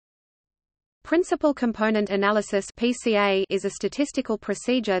Principal component analysis (PCA) is a statistical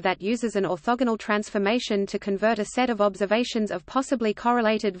procedure that uses an orthogonal transformation to convert a set of observations of possibly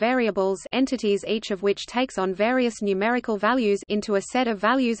correlated variables, entities each of which takes on various numerical values, into a set of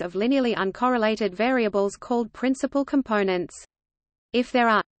values of linearly uncorrelated variables called principal components. If there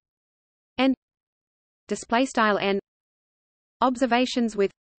are n (n) observations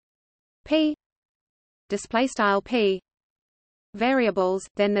with p (p) variables,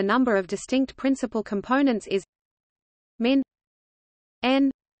 then the number of distinct principal components is min n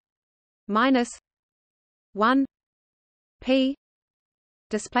minus 1 p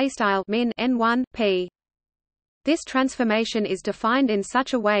min n1 p. This transformation is defined in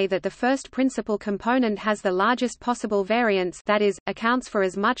such a way that the first principal component has the largest possible variance, that is, accounts for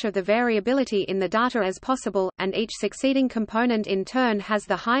as much of the variability in the data as possible, and each succeeding component in turn has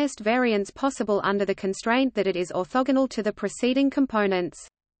the highest variance possible under the constraint that it is orthogonal to the preceding components.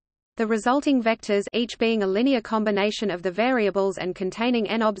 The resulting vectors, each being a linear combination of the variables and containing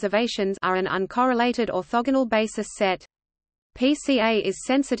n observations, are an uncorrelated orthogonal basis set. PCA is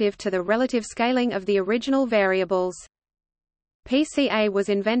sensitive to the relative scaling of the original variables. PCA was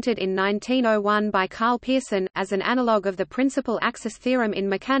invented in 1901 by Carl Pearson, as an analogue of the principal axis theorem in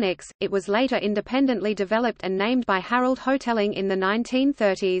mechanics. It was later independently developed and named by Harold Hotelling in the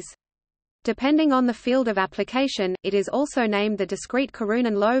 1930s. Depending on the field of application, it is also named the discrete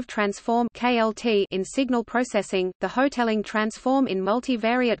Karunin-Loève transform (KLT) in signal processing, the Hotelling transform in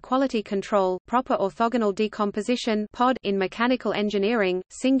multivariate quality control, proper orthogonal decomposition (POD) in mechanical engineering,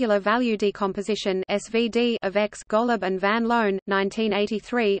 singular value decomposition (SVD) of X. Golub and van Loon,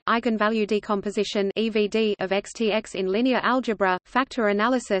 1983, eigenvalue decomposition (EVD) of XTX in linear algebra, factor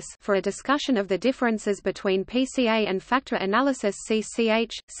analysis. For a discussion of the differences between PCA and factor analysis, see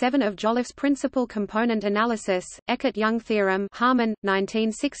ch. 7 of Jolliffe's principal component analysis, Eckert-Young theorem, Harman,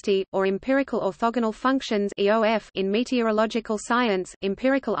 1960, or empirical orthogonal functions (EOF) in meteorological science,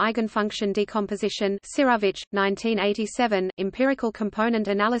 empirical eigenfunction decomposition, Sirovich, 1987, empirical component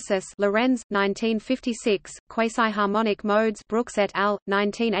analysis, Lorenz, 1956, quasi-harmonic modes, Brooks et al.,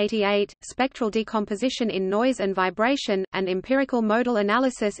 1988, spectral decomposition in noise and vibration, and empirical modal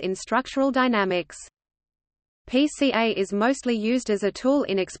analysis in structural dynamics. PCA is mostly used as a tool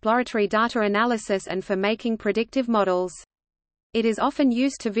in exploratory data analysis and for making predictive models. It is often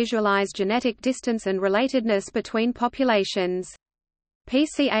used to visualize genetic distance and relatedness between populations.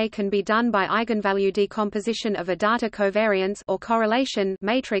 PCA can be done by eigenvalue decomposition of a data covariance or correlation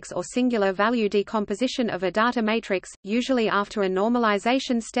matrix or singular value decomposition of a data matrix, usually after a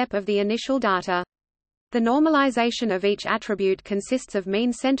normalization step of the initial data. The normalization of each attribute consists of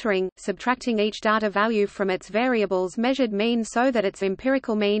mean centering, subtracting each data value from its variables measured mean so that its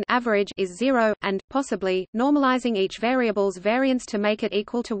empirical mean average is 0, and, possibly, normalizing each variable's variance to make it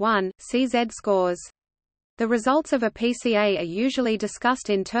equal to 1, see z-scores. The results of a PCA are usually discussed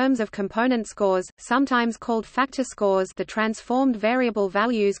in terms of component scores, sometimes called factor scores, the transformed variable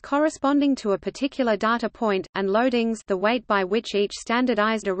values corresponding to a particular data point, and loadings, the weight by which each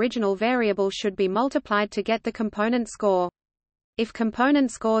standardized original variable should be multiplied to get the component score. If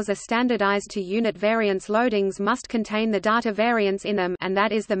component scores are standardized to unit variance, loadings must contain the data variance in them, and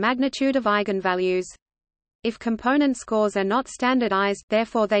that is the magnitude of eigenvalues. If component scores are not standardized,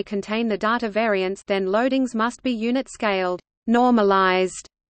 therefore they contain the data variance, then loadings must be unit-scaled, normalized,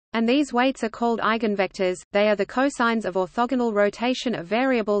 and these weights are called eigenvectors. They are the cosines of orthogonal rotation of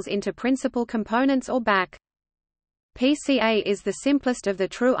variables into principal components or back. PCA is the simplest of the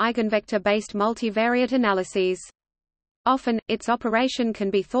true eigenvector-based multivariate analyses. Often, its operation can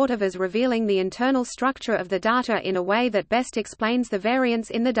be thought of as revealing the internal structure of the data in a way that best explains the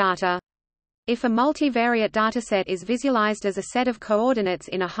variance in the data. If a multivariate dataset is visualized as a set of coordinates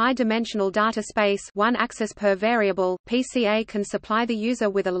in a high-dimensional data space, one axis per variable, PCA can supply the user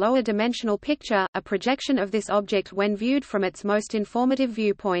with a lower dimensional picture, a projection of this object when viewed from its most informative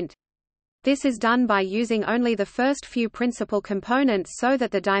viewpoint. This is done by using only the first few principal components so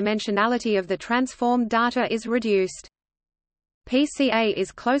that the dimensionality of the transformed data is reduced. PCA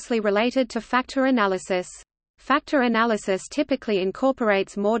is closely related to factor analysis. Factor analysis typically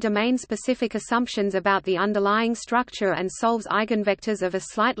incorporates more domain-specific assumptions about the underlying structure and solves eigenvectors of a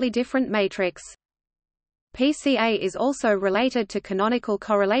slightly different matrix. PCA is also related to canonical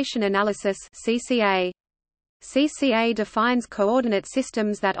correlation analysis (CCA). CCA defines coordinate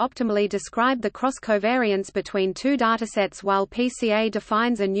systems that optimally describe the cross-covariance between two datasets, while PCA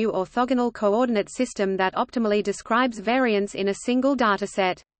defines a new orthogonal coordinate system that optimally describes variance in a single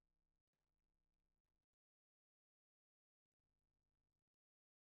dataset.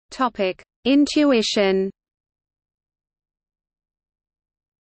 Topic: Intuition.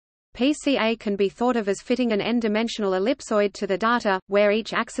 PCA can be thought of as fitting an n-dimensional ellipsoid to the data, where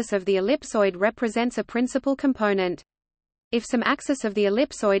each axis of the ellipsoid represents a principal component. If some axis of the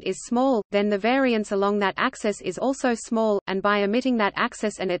ellipsoid is small, then the variance along that axis is also small, and by omitting that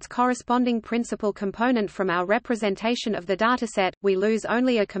axis and its corresponding principal component from our representation of the dataset, we lose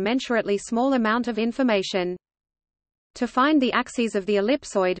only a commensurately small amount of information. To find the axes of the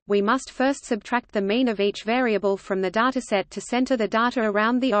ellipsoid, we must first subtract the mean of each variable from the dataset to center the data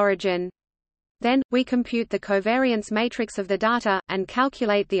around the origin. Then, we compute the covariance matrix of the data, and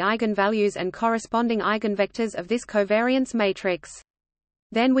calculate the eigenvalues and corresponding eigenvectors of this covariance matrix.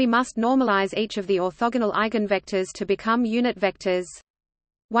 Then we must normalize each of the orthogonal eigenvectors to become unit vectors.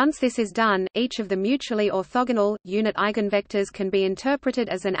 Once this is done, each of the mutually orthogonal, unit eigenvectors can be interpreted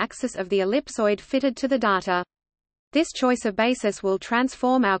as an axis of the ellipsoid fitted to the data. This choice of basis will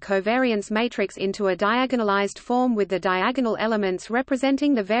transform our covariance matrix into a diagonalized form with the diagonal elements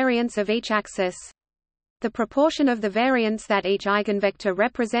representing the variance of each axis. The proportion of the variance that each eigenvector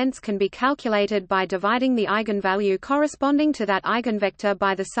represents can be calculated by dividing the eigenvalue corresponding to that eigenvector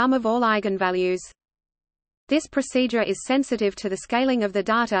by the sum of all eigenvalues. This procedure is sensitive to the scaling of the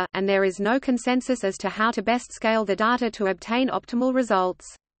data, and there is no consensus as to how to best scale the data to obtain optimal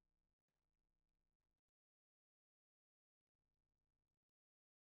results.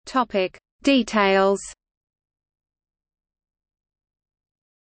 Topic: Details.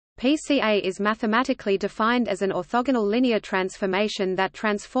 PCA is mathematically defined as an orthogonal linear transformation that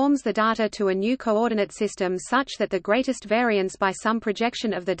transforms the data to a new coordinate system such that the greatest variance by some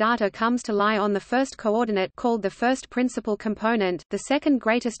projection of the data comes to lie on the first coordinate called the first principal component, the second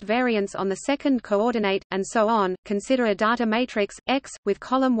greatest variance on the second coordinate, and so on. Consider a data matrix, X, with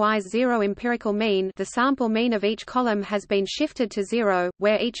column Y's zero empirical mean. The sample mean of each column has been shifted to 0,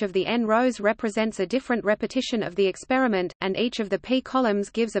 where each of the n rows represents a different repetition of the experiment, and each of the p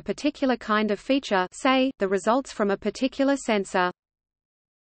columns gives a particular kind of feature, say, the results from a particular sensor.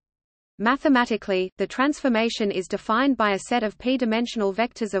 Mathematically, the transformation is defined by a set of p-dimensional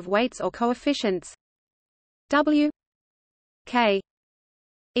vectors of weights or coefficients W k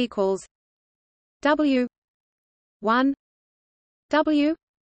equals W 1 W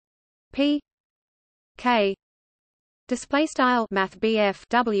p k. Display style Math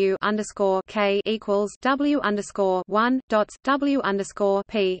W underscore K equals W underscore 1 dots W underscore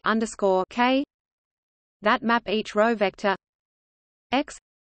P underscore K, that map each row vector X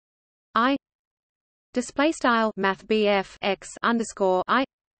I display style Math X underscore I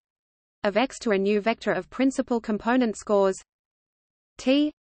of X to a new vector of principal component scores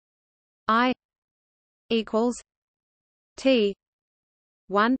T I equals T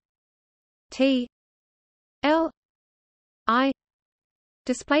 1 T L I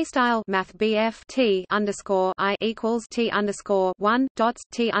display style Math T underscore I equals T underscore 1 dots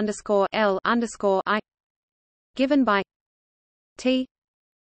T underscore L underscore I, given by T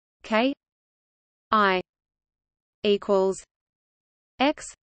K I equals X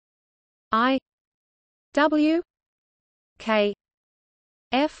I W K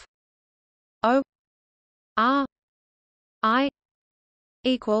F O R I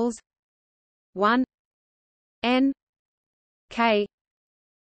equals 1 N K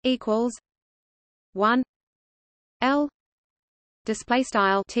equals 1 L display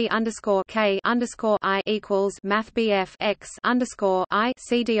style T underscore K underscore I equals Math X underscore I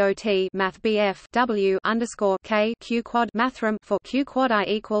CDOT Math W underscore K Q quad mathrm for Q quad I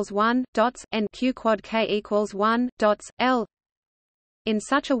equals 1 dots and Q quad K equals 1 dots L in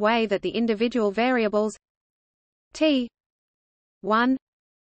such a way that the individual variables T 1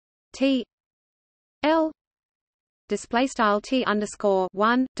 T L display style T underscore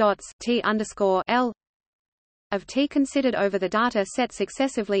 1 dots T underscore L of T considered over the data set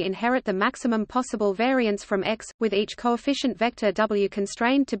successively inherit the maximum possible variance from X, with each coefficient vector W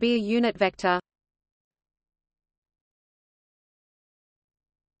constrained to be a unit vector.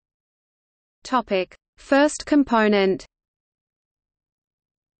 Topic: First component.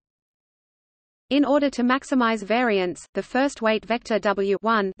 In order to maximize variance, the first weight vector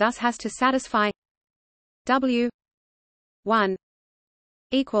W1 thus has to satisfy W 1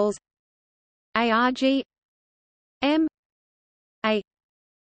 equals arg m a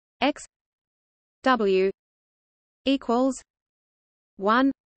x W equals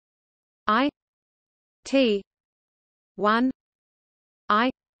 1 I T 1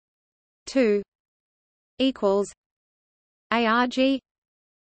 I 2 equals arg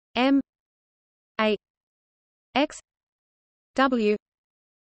m a x W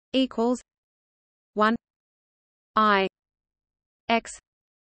equals 1 I X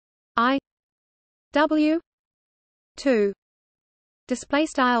I W 2 Display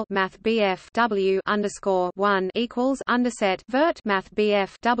style Math W underscore 1 equals underset vert Math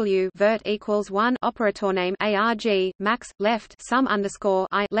W vert equals 1 operator name arg max left sum underscore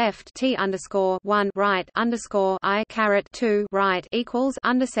I left T underscore 1 right underscore I caret 2 right equals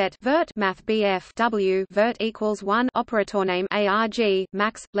underset vert Math W vert equals 1 operator name arg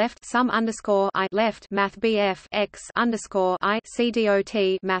max left sum underscore I left Math X underscore I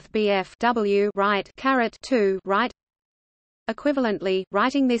CDOT Math W right caret 2 right. Equivalently,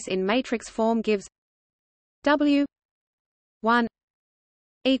 writing this in matrix form gives W 1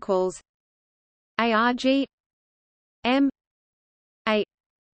 equals arg M A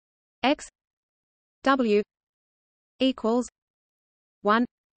X W equals 1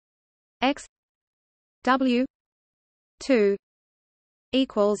 X W 2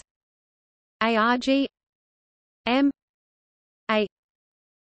 equals arg M A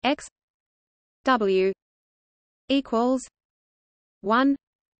X W equals 1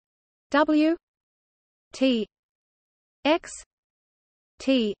 W T X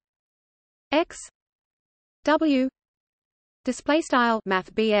T X W. Display style Math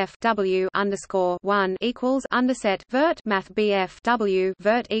W underscore 1 equals underset vert Math W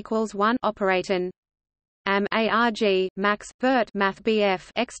vert equals 1 operator arg max vert Math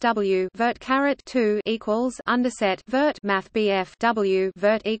XW vert caret 2 equals underset vert Math W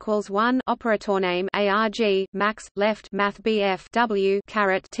vert equals 1 operator name arg max left Math W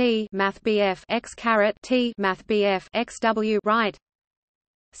caret T Math X caret T Math XW right.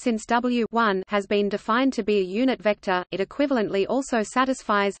 Since W1 has been defined to be a unit vector, it equivalently also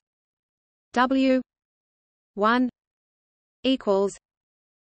satisfies W1 equals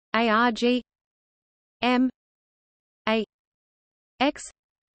arg M A X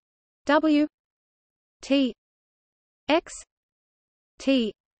W T X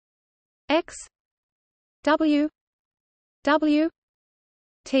T X W W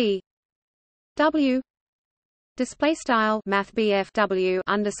T W. Display style Math W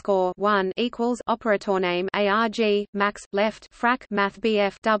underscore 1 equals operator name arg max left frac Math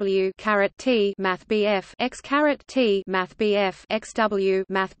W caret T Math X caret T Math XW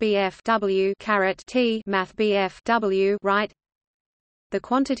Math W caret T Math W right. The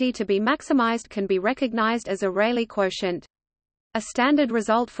quantity to be maximized can be recognized as a Rayleigh quotient. A standard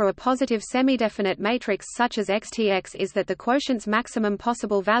result for a positive semidefinite matrix such as XTX is that the quotient's maximum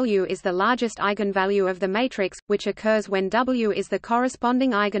possible value is the largest eigenvalue of the matrix, which occurs when W is the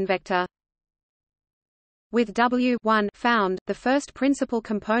corresponding eigenvector. With W1 found, the first principal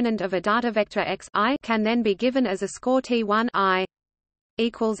component of a data vector X I can then be given as a score T1 I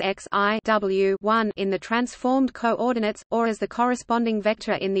equals X I W1 in the transformed coordinates, or as the corresponding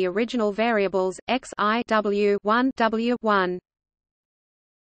vector in the original variables X I W1 W1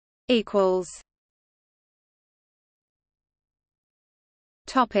 equals.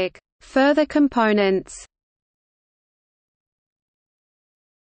 Topic: Further components.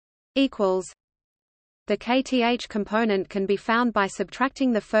 Equals. The kth component can be found by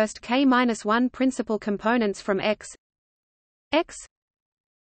subtracting the first k-1 principal components from X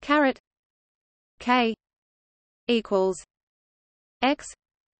caret k equals X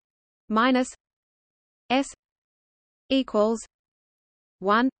minus S equals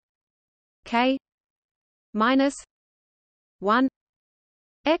 1 k minus 1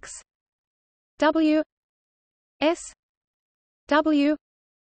 X W S W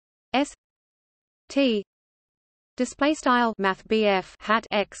S T. Display style Math hat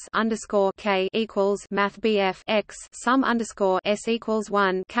X underscore K equals Math X sum underscore S equals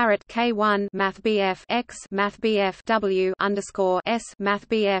 1 caret K1 Math X Math W underscore S Math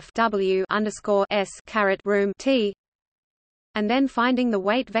W underscore S caret room T, and then finding the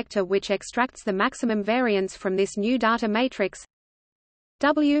weight vector which extracts the maximum variance from this new data matrix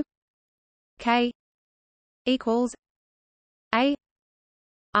W K equals A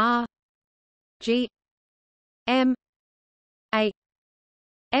R G M A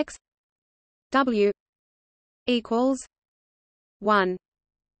X W equals 1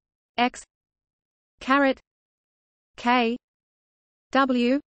 X caret K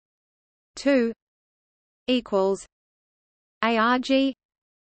W 2 equals ARG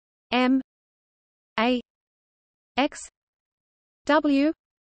M A X W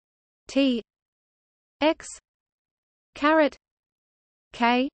T X caret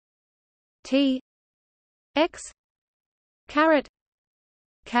K T X caret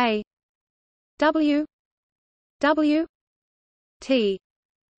K W W T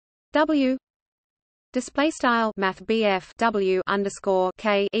W Display style Math W underscore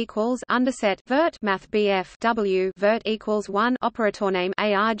K equals underset vert Math W vert equals 1 operator name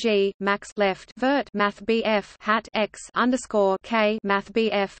arg max left vert Math hat X underscore K Math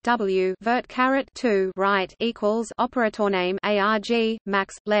W vert caret 2 right equals operator name arg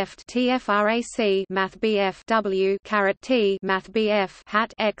max left tfrac Math W caret T Math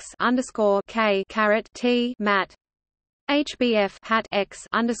hat X underscore K caret T mat HBF hat X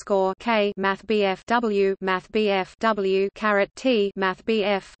underscore K Math W caret T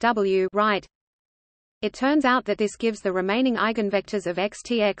Math W right. It turns out that this gives the remaining eigenvectors of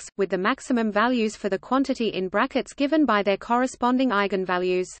XTX, with the maximum values for the quantity in brackets given by their corresponding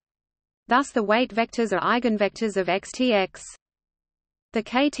eigenvalues. Thus the weight vectors are eigenvectors of XTX. The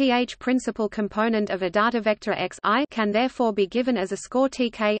kth principal component of a data vector x I can therefore be given as a score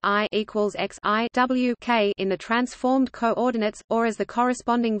tk I equals x I w k in the transformed coordinates, or as the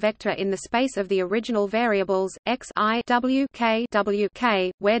corresponding vector in the space of the original variables x I w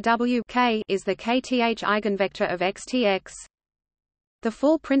k where w k is the kth eigenvector of xtx. The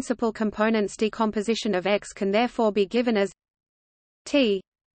full principal component's decomposition of x can therefore be given as t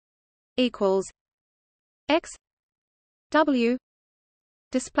equals x w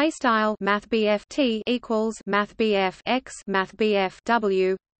display style Math T equals Math X Math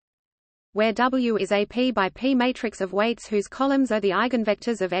W, where W is a p by p matrix of weights whose columns are the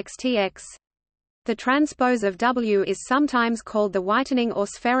eigenvectors of XTX. The transpose of W is sometimes called the whitening or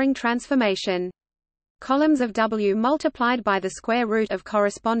Sferring transformation. Columns of W multiplied by the square root of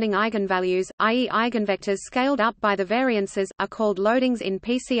corresponding eigenvalues, i.e. eigenvectors scaled up by the variances, are called loadings in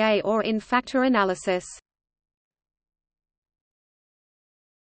PCA or in factor analysis.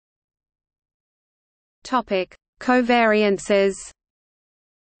 Topic: Covariances.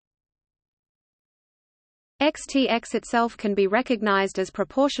 XTX itself can be recognized as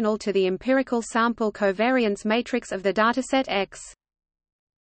proportional to the empirical sample covariance matrix of the dataset X.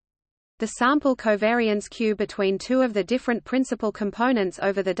 The sample covariance Q between two of the different principal components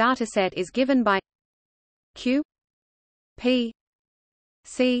over the dataset is given by Q P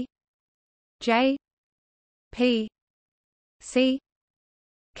C J P C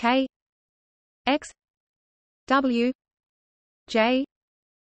K X W J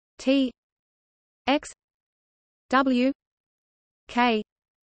T X W K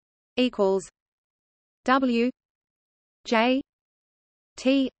equals W J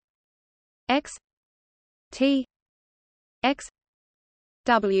T X T X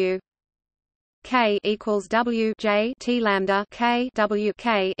W K equals W J T lambda K W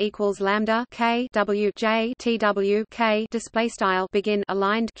K equals lambda K W J T W K display style begin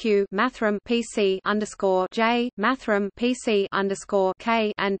aligned Q mathrm PC underscore J mathrm PC underscore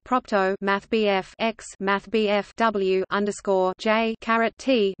K and propto Math X Math W underscore J caret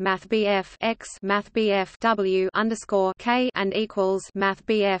T Math X Math W underscore K and equals Math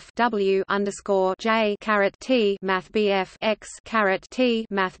W underscore J caret T Math X caret T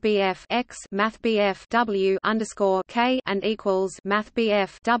Math X Math W underscore K and equals Math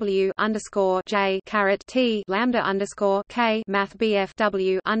W underscore J caret T lambda underscore K Math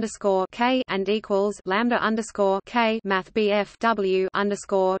W underscore K and equals lambda underscore K Math W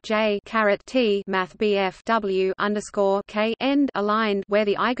underscore J caret T Math W underscore K end aligned, where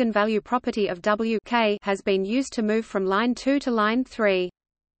the eigenvalue property of W K has been used to move from line 2 to line 3.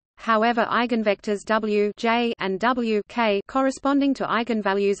 However, eigenvectors W J and W K corresponding to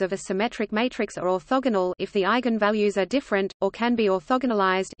eigenvalues of a symmetric matrix are orthogonal if the eigenvalues are different, or can be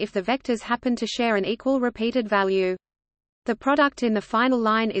orthogonalized if the vectors happen to share an equal repeated value. The product in the final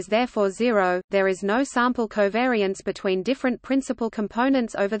line is therefore zero. There is no sample covariance between different principal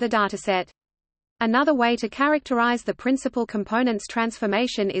components over the dataset. Another way to characterize the principal component's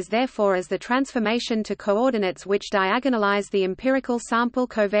transformation is therefore as the transformation to coordinates which diagonalize the empirical sample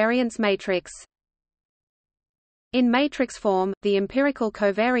covariance matrix. In matrix form, the empirical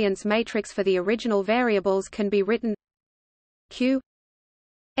covariance matrix for the original variables can be written Q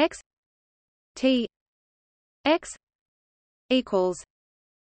X T X equals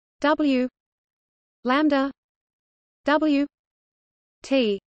W lambda W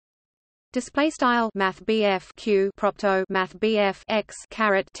T display style Math Q propto Math X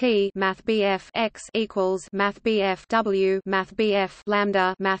caret T Math X equals Math W Math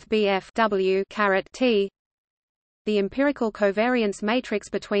lambda Math W caret T. The empirical covariance matrix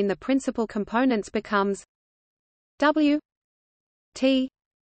between the principal components becomes W T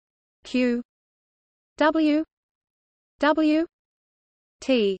Q W W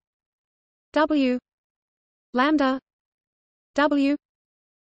T W lambda W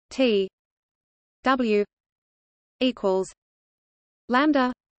T W equals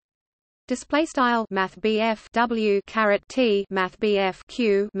lambda Display style Math W caret T Math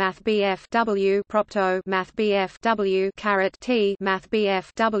Q Math W propto Math W caret T Math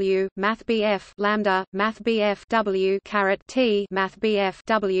W Math lambda Math W caret T Math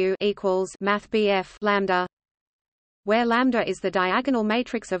W equals Math lambda, where lambda is the diagonal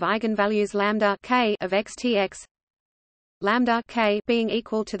matrix of eigenvalues lambda K of XTX, lambda K being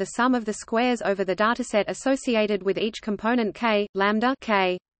equal to the sum of the squares over the dataset associated with each component K, lambda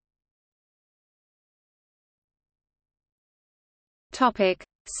K. Topic: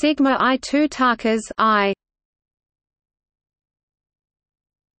 sigma I2 takas I.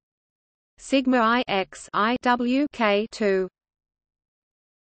 Sigma I X I W K 2.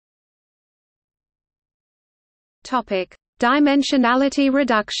 Topic: dimensionality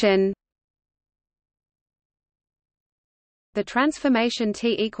reduction. The transformation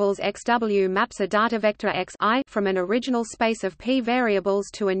T equals XW maps a data vector X I from an original space of P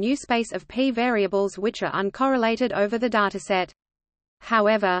variables to a new space of P variables which are uncorrelated over the dataset.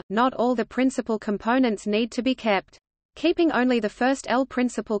 However, not all the principal components need to be kept. Keeping only the first L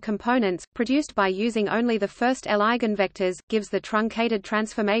principal components, produced by using only the first L eigenvectors, gives the truncated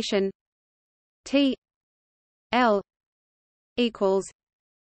transformation T L equals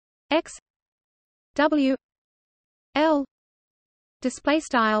X W L. Display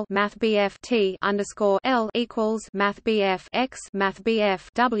style Math T underscore L equals Math X Math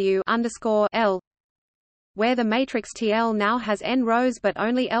W underscore L, where the matrix TL now has n rows but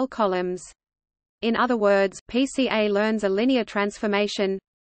only L columns. In other words, PCA learns a linear transformation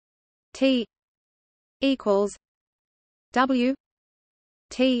T equals W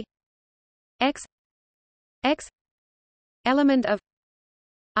T X X element of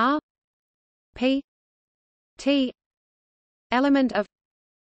R P T element of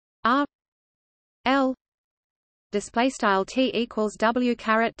R L. Display style T equals W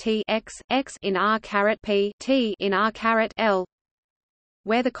caret T X X in R caret P T in R caret L,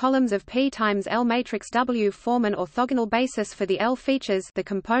 where the columns of P times L matrix W form an orthogonal basis for the L features, the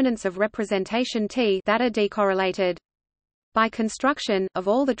components of representation T, that are decorrelated. By construction, of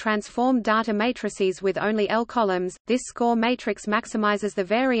all the transformed data matrices with only L columns, this score matrix maximizes the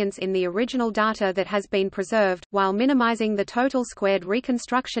variance in the original data that has been preserved, while minimizing the total squared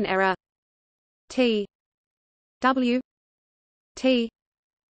reconstruction error T W T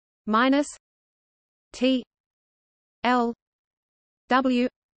minus T L W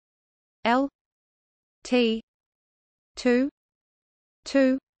L T 2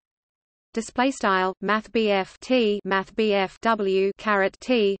 display style Math T Math W caret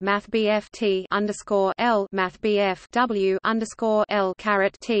T Math T underscore L Math W underscore L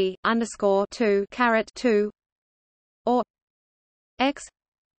caret T underscore 2 caret 2 or X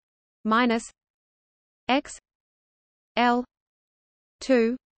minus X L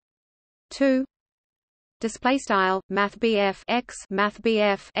 2 display style Math X Math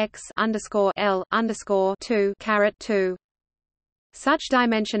X underscore L underscore 2 caret 2. Such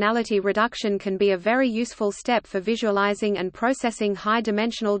dimensionality reduction can be a very useful step for visualizing and processing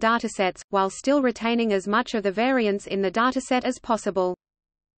high-dimensional datasets, while still retaining as much of the variance in the dataset as possible.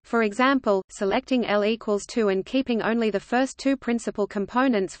 For example, selecting L equals 2 and keeping only the first two principal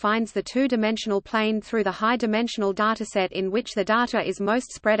components finds the two-dimensional plane through the high-dimensional dataset in which the data is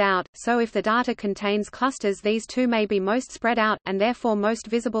most spread out, so if the data contains clusters these two may be most spread out, and therefore most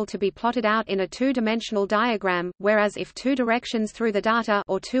visible to be plotted out in a two-dimensional diagram, whereas if two directions through the data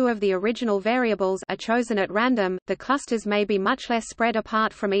or two of the original variables are chosen at random, the clusters may be much less spread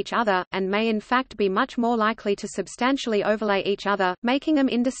apart from each other, and may in fact be much more likely to substantially overlay each other, making them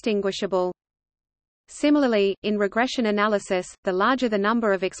indistinguishable. Similarly, in regression analysis, the larger the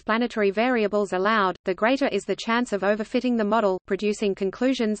number of explanatory variables allowed, the greater is the chance of overfitting the model, producing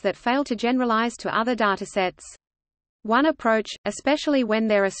conclusions that fail to generalize to other datasets. One approach, especially when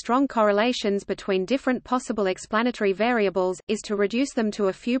there are strong correlations between different possible explanatory variables, is to reduce them to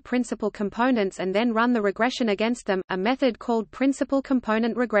a few principal components and then run the regression against them, a method called principal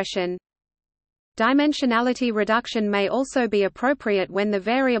component regression. Dimensionality reduction may also be appropriate when the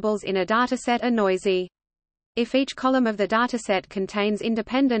variables in a dataset are noisy. If each column of the dataset contains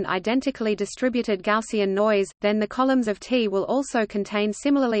independent identically distributed Gaussian noise, then the columns of T will also contain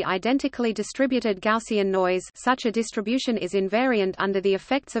similarly identically distributed Gaussian noise. Such a distribution is invariant under the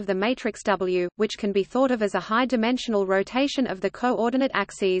effects of the matrix W, which can be thought of as a high-dimensional rotation of the coordinate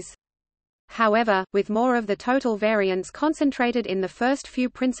axes. However, with more of the total variance concentrated in the first few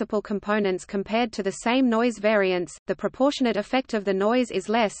principal components compared to the same noise variance, the proportionate effect of the noise is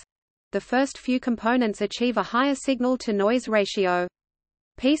less. The first few components achieve a higher signal-to-noise ratio.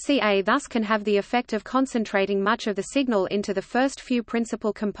 PCA thus can have the effect of concentrating much of the signal into the first few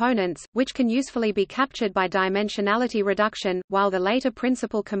principal components, which can usefully be captured by dimensionality reduction, while the later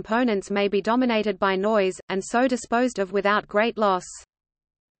principal components may be dominated by noise, and so disposed of without great loss.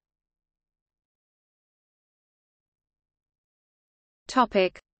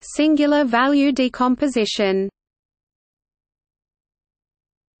 Singular value decomposition.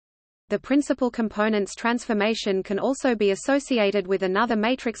 The principal components transformation can also be associated with another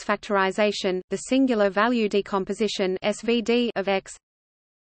matrix factorization, the singular value decomposition (SVD) of x.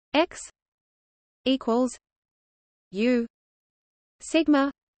 X equals U sigma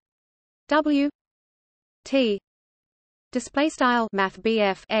W T. Display style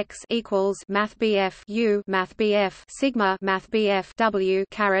mathbf x equals mathbf U mathbf sigma mathbf W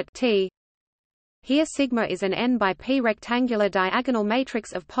caret T. Here sigma is an n by p rectangular diagonal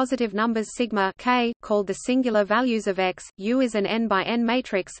matrix of positive numbers sigma k, called the singular values of x. U is an n by n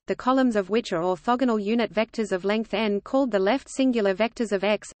matrix, the columns of which are orthogonal unit vectors of length n called the left singular vectors of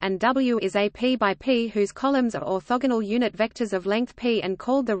x, and W is a p by p whose columns are orthogonal unit vectors of length p and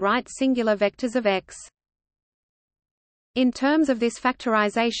called the right singular vectors of x. In terms of this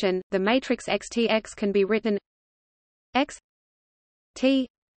factorization, the matrix XTX can be written x t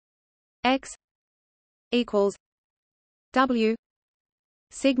x equals W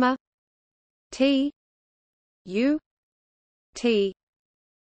sigma T U T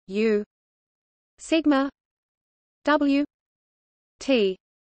U sigma W T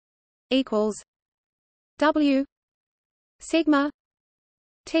equals W sigma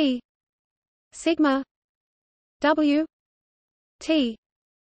T sigma W T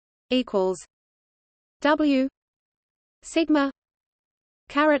equals W sigma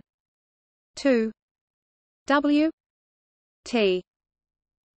caret 2 W T.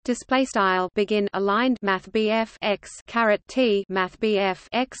 Display style begin aligned math BF x caret T math BF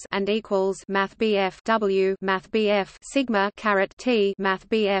x and equals math BF W math BF sigma caret T math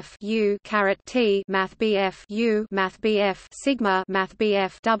BF U caret T math BF U math BF sigma math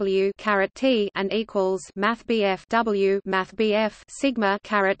BF W caret T and equals math BF W math BF sigma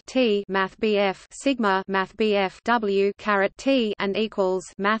caret T math BF sigma math BF W caret T and equals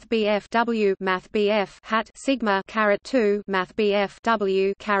math BF W math BF hat sigma caret 2 math BF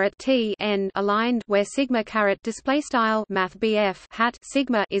W caret T n aligned, where sigma caret display style math BF hat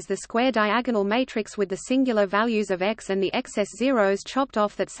sigma is the square diagonal matrix with the singular values of x and the excess zeros chopped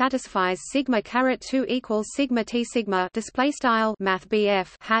off that satisfies sigma caret 2 equals sigma T sigma display style math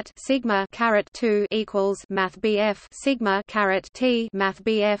BF hat sigma caret 2 equals math BF sigma caret T math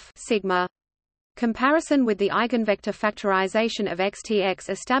BF sigma. Comparison with the eigenvector factorization of XTX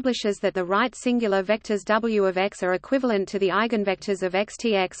establishes that the right singular vectors W of x are equivalent to the eigenvectors of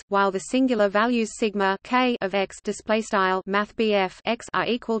XTX, while the singular values sigma k of x \mathbf x are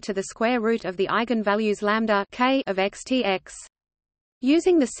equal to the square root of the eigenvalues lambda k of XTX.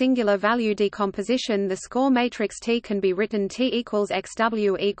 Using the singular value decomposition, the score matrix T can be written T equals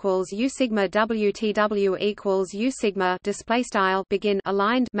XW equals U sigma WTW equals U sigma display style begin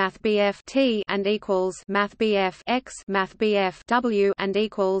aligned math BF T and equals math BF X math BF W and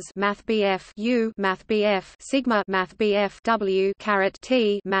equals math BF U math BF sigma math BF W caret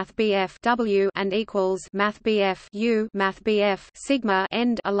T math BF W and equals math BF U math BF sigma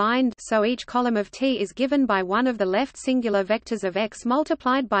end aligned, so each column of T is given by one of the left singular vectors of X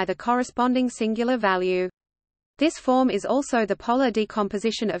multiplied by the corresponding singular value. This form is also the polar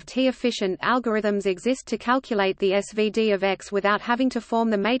decomposition of T. Efficient algorithms exist to calculate the SVD of X without having to form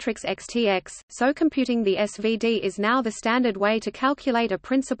the matrix XTX, so computing the SVD is now the standard way to calculate a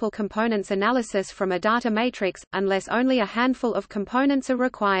principal components analysis from a data matrix, unless only a handful of components are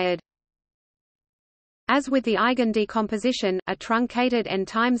required. As with the eigen decomposition, a truncated n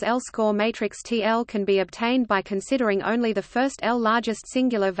times L score matrix TL can be obtained by considering only the first L largest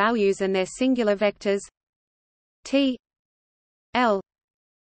singular values and their singular vectors T L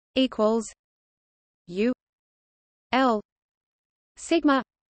equals U L sigma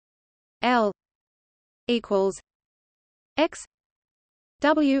L equals X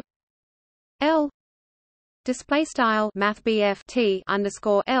W L. Display style math BF T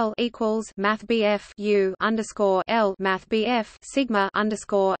underscore L equals math BF U underscore L math BF sigma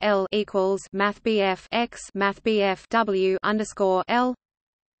underscore L equals math BF X math BF W underscore L.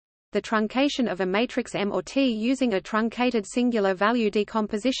 The truncation of a matrix M or T using a truncated singular value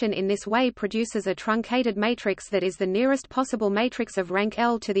decomposition in this way produces a truncated matrix that is the nearest possible matrix of rank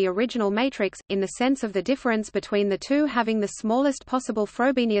L to the original matrix, in the sense of the difference between the two having the smallest possible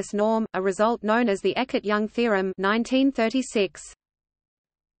Frobenius norm, a result known as the Eckert-Young theorem 1936.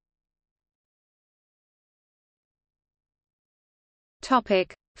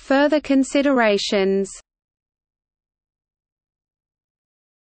 Topic: Further considerations.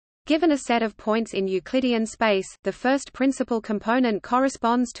 Given a set of points in Euclidean space, the first principal component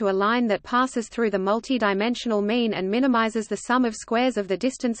corresponds to a line that passes through the multi-dimensional mean and minimizes the sum of squares of the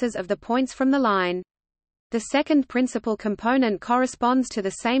distances of the points from the line. The second principal component corresponds to the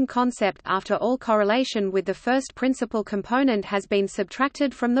same concept after all correlation with the first principal component has been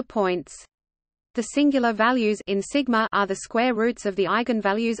subtracted from the points. The singular values in sigma are the square roots of the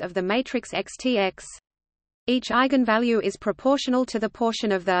eigenvalues of the matrix XTX. Each eigenvalue is proportional to the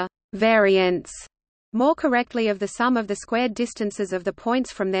portion of the variance, more correctly of the sum of the squared distances of the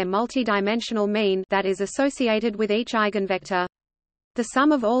points from their multi-dimensional mean that is associated with each eigenvector. The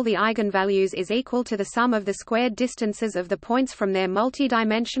sum of all the eigenvalues is equal to the sum of the squared distances of the points from their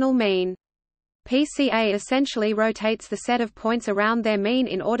multi-dimensional mean. PCA essentially rotates the set of points around their mean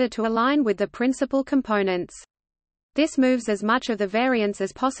in order to align with the principal components. This moves as much of the variance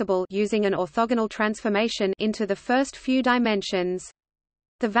as possible using an orthogonal transformation into the first few dimensions.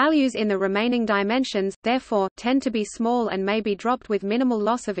 The values in the remaining dimensions, therefore, tend to be small and may be dropped with minimal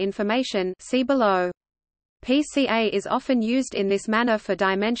loss of information. See below. PCA is often used in this manner for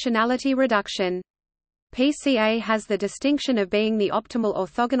dimensionality reduction. PCA has the distinction of being the optimal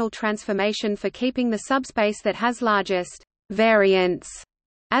orthogonal transformation for keeping the subspace that has largest variance,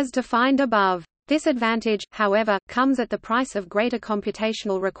 as defined above. This advantage, however, comes at the price of greater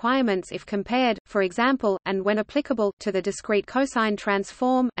computational requirements if compared, for example, and when applicable, to the discrete cosine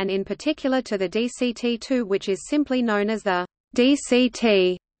transform, and in particular to the DCT2, which is simply known as the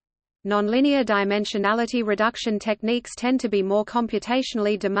DCT. Nonlinear dimensionality reduction techniques tend to be more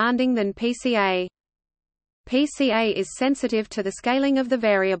computationally demanding than PCA. PCA is sensitive to the scaling of the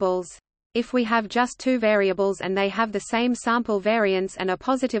variables. If we have just two variables and they have the same sample variance and are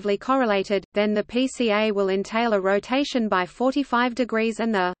positively correlated, then the PCA will entail a rotation by 45 degrees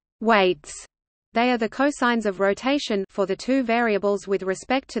and the weights, they are the cosines of rotation, for the two variables with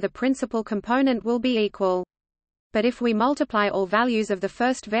respect to the principal component will be equal. But if we multiply all values of the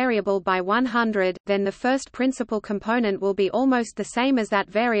first variable by 100, then the first principal component will be almost the same as that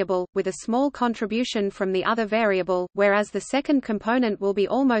variable, with a small contribution from the other variable, whereas the second component will be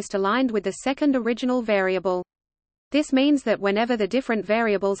almost aligned with the second original variable. This means that whenever the different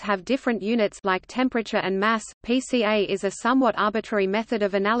variables have different units like temperature and mass, PCA is a somewhat arbitrary method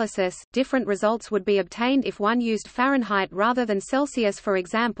of analysis. Different results would be obtained if one used Fahrenheit rather than Celsius, for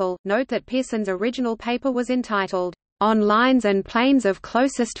example. Note that Pearson's original paper was entitled, "On Lines and Planes of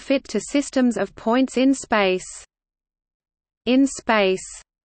Closest Fit to Systems of Points in Space." In space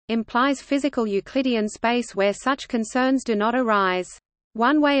implies physical Euclidean space where such concerns do not arise.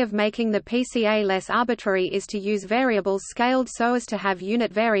 One way of making the PCA less arbitrary is to use variables scaled so as to have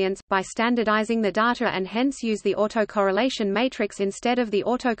unit variance, by standardizing the data and hence use the autocorrelation matrix instead of the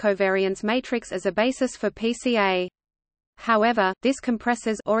autocovariance matrix as a basis for PCA. However, this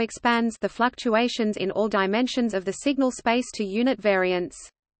compresses or expands the fluctuations in all dimensions of the signal space to unit variance.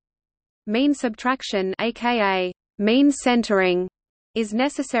 Mean subtraction, aka mean centering, is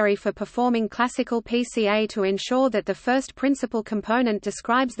necessary for performing classical PCA to ensure that the first principal component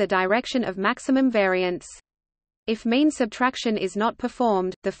describes the direction of maximum variance. If mean subtraction is not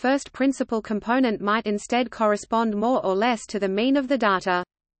performed, the first principal component might instead correspond more or less to the mean of the data.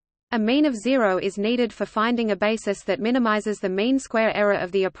 A mean of 0 is needed for finding a basis that minimizes the mean square error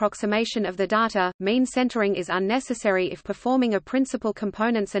of the approximation of the data. Mean centering is unnecessary if performing a principal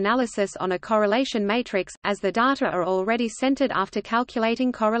components analysis on a correlation matrix, as the data are already centered after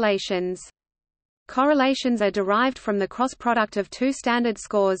calculating correlations. Correlations are derived from the cross product of two standard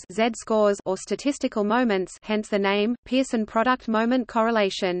scores, z-scores, or statistical moments, hence the name, Pearson product moment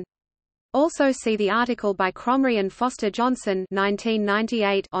correlation. Also see the article by Cromrie and Foster Johnson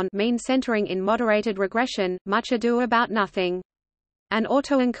 1998 on mean centering in moderated regression, Much Ado About Nothing. An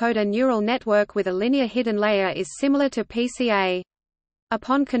autoencoder neural network with a linear hidden layer is similar to PCA.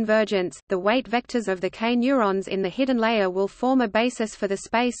 Upon convergence, the weight vectors of the K neurons in the hidden layer will form a basis for the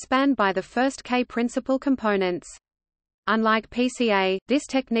space spanned by the first K principal components. Unlike PCA, this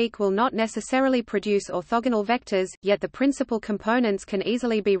technique will not necessarily produce orthogonal vectors, yet the principal components can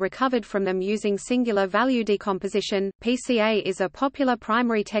easily be recovered from them using singular value decomposition. PCA is a popular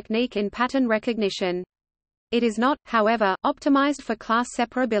primary technique in pattern recognition. It is not, however, optimized for class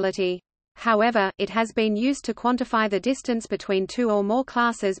separability. However, it has been used to quantify the distance between two or more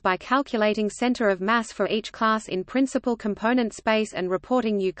classes by calculating center of mass for each class in principal component space and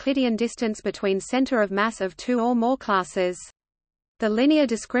reporting Euclidean distance between center of mass of two or more classes. The linear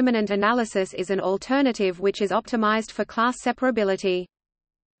discriminant analysis is an alternative which is optimized for class separability.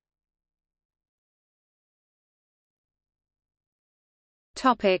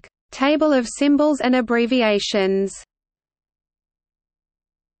 Topic: Table of symbols and abbreviations.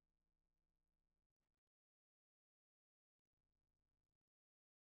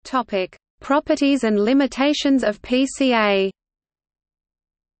 Topic: Properties and limitations of PCA.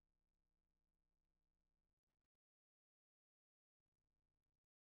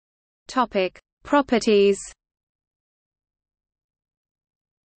 Topic: Properties.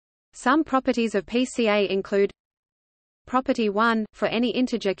 Some properties of PCA include Property 1, for any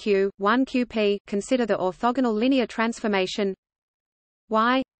integer q, 1 qp, consider the orthogonal linear transformation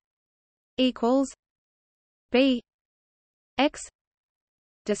y equals b x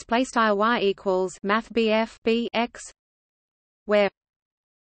display style y equals math BF b x, where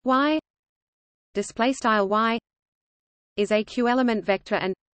y display style y is a q element vector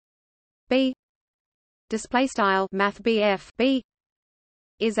and b display style math BF b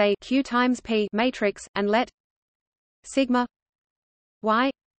is a q times p matrix, and let sigma y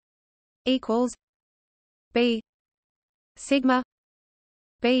equals b sigma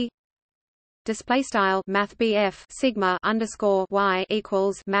b display style math BF sigma underscore y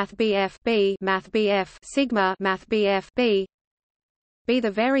equals math BF b sigma math BF b be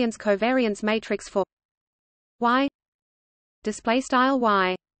the variance covariance matrix for y display style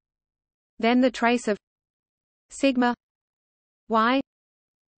y. Then the trace of sigma y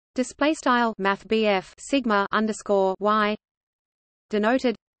display style math BF sigma underscore y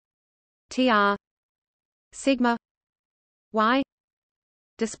denoted tr sigma y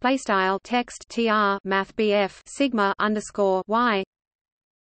display style text tr math BF sigma underscore y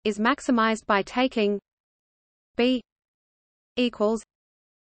is maximized by taking b equals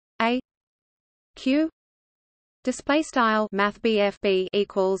a q display style math BF b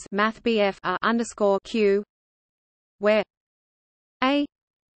equals math BF a underscore q, where a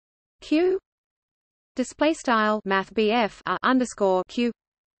q display style math BF a underscore q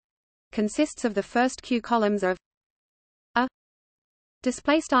consists of the first q columns of a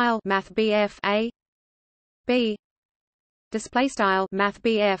display style math BF a b display style math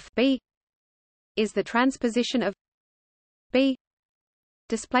BF b is the transposition of b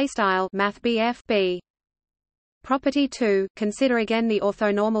display style math BF b. Property 2, consider again the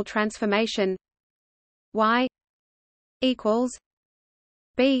orthonormal transformation y equals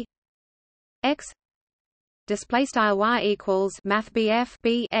b x display style y equals math BF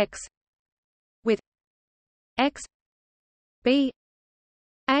b x, with x b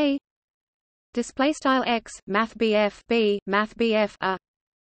a display style x math BF b math BF a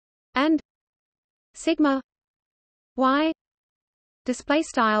and sigma y display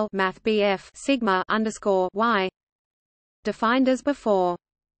style math BF sigma underscore y defined as before.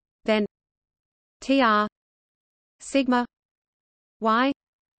 Then tr sigma y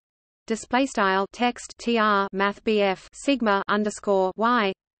display style text tr math BF sigma underscore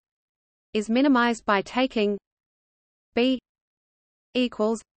y is minimized by taking b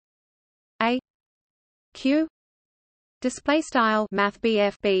equals a q display style math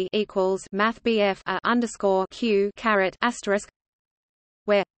BF b equals math BF a underscore q caret asterisk,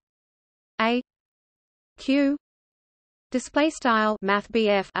 where a q display style math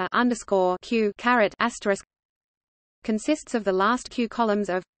BF a underscore q caret asterisk consists of the last q columns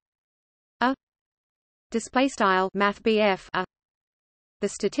of a display style math BF a. The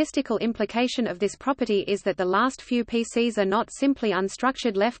statistical implication of this property is that the last few PCs are not simply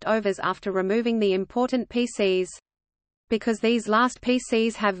unstructured leftovers after removing the important PCs. Because these last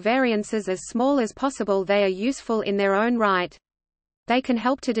PCs have variances as small as possible, they are useful in their own right. They can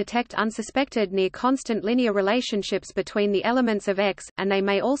help to detect unsuspected near-constant linear relationships between the elements of X, and they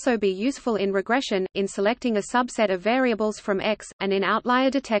may also be useful in regression, in selecting a subset of variables from X, and in outlier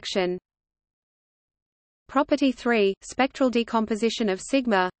detection. Property 3, spectral decomposition of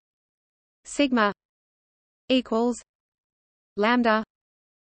sigma equals lambda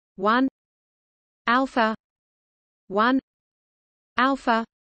 1 alpha 1 alpha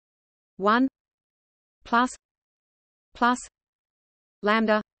 1 plus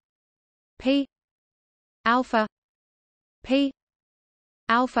lambda p alpha p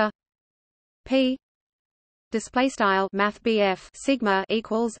alpha p display style math BF sigma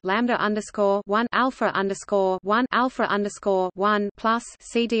equals lambda underscore 1 alpha underscore 1 alpha underscore 1 plus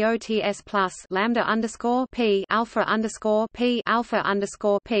CDOTS plus lambda underscore p alpha underscore p alpha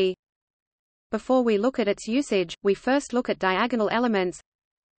underscore p. Before we look at its usage, we first look at diagonal elements.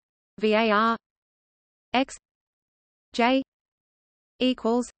 VAR x j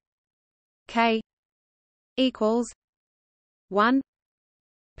equals k equals 1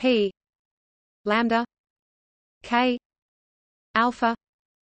 p lambda k alpha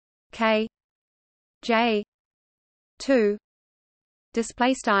k j 2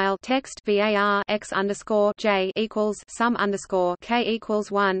 display style text var x underscore j equals sum underscore k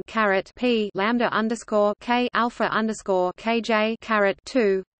equals 1 caret p lambda underscore k alpha underscore kj caret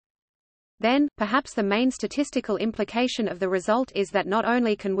 2. Then, perhaps the main statistical implication of the result is that not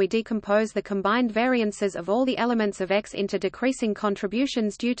only can we decompose the combined variances of all the elements of X into decreasing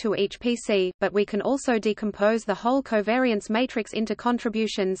contributions due to each PC, but we can also decompose the whole covariance matrix into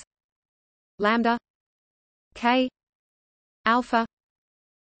contributions lambda k alpha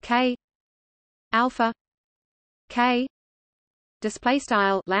k alpha k display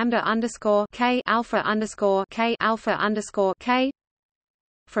style lambda underscore k alpha underscore k alpha underscore k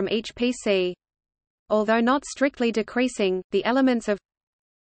from each PC. Although not strictly decreasing, the elements of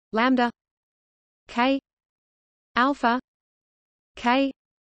lambda k alpha k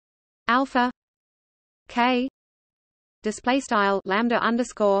alpha k display style lambda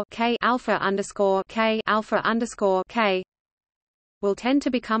underscore k alpha underscore k alpha underscore k will tend to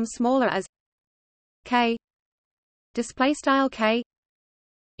become smaller as k display style k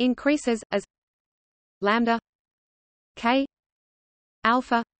increases, as lambda k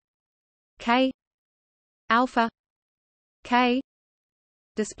alpha k alpha k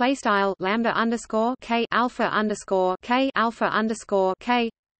display style lambda underscore k alpha underscore k alpha underscore k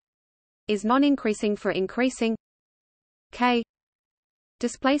is non-increasing for increasing k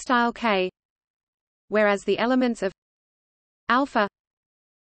display style k, whereas the elements of alpha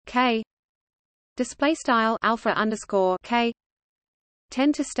k display style alpha underscore k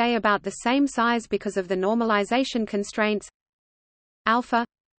tend to stay about the same size because of the normalization constraints alpha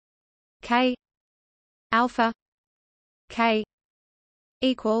k alpha k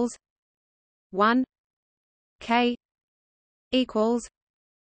equals 1 k equals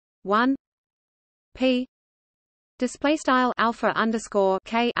 1 p display style alpha underscore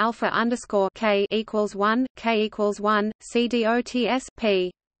k alpha underscore k equals 1 k equals 1 cdots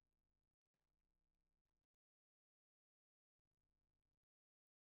p.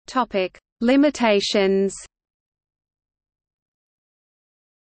 Topic: Limitations.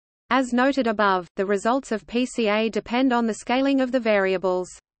 As noted above, the results of PCA depend on the scaling of the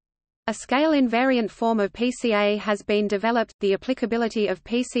variables. A scale-invariant form of PCA has been developed. The applicability of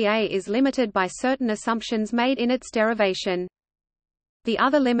PCA is limited by certain assumptions made in its derivation. The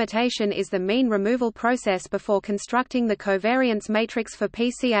other limitation is the mean removal process before constructing the covariance matrix for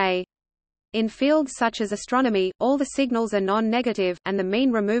PCA. In fields such as astronomy, all the signals are non-negative, and the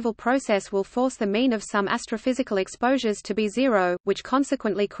mean removal process will force the mean of some astrophysical exposures to be zero, which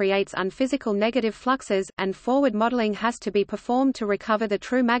consequently creates unphysical negative fluxes, and forward modeling has to be performed to recover the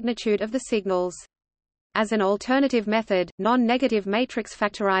true magnitude of the signals. As an alternative method, non-negative matrix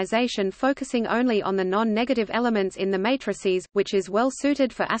factorization focusing only on the non-negative elements in the matrices, which is well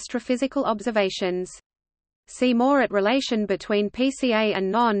suited for astrophysical observations. See more at relation between PCA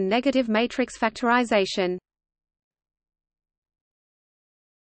and non-negative matrix factorization.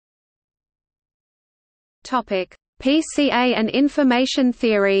 Topic: PCA and information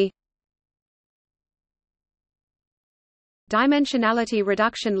theory. Dimensionality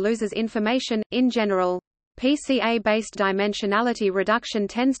reduction loses information. In general, PCA-based dimensionality reduction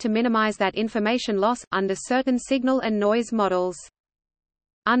tends to minimize that information loss, under certain signal and noise models.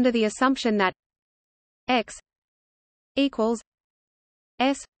 Under the assumption that X equals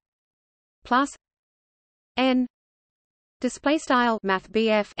S plus N display style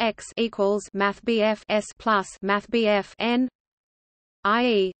mathbf X equals mathbf S plus mathbf N,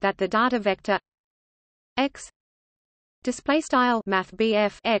 i.e., that the data vector X display style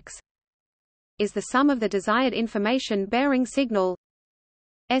mathbf X is the sum of the desired information bearing signal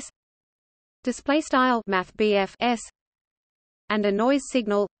S display style mathbf S and a noise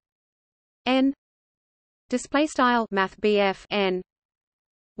signal N display style mathbf N.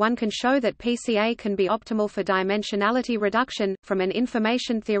 One can show that PCA can be optimal for dimensionality reduction from an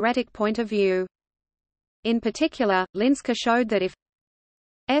information theoretic point of view. In particular, Linske showed that if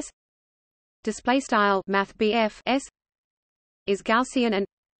S display style mathbf S is Gaussian and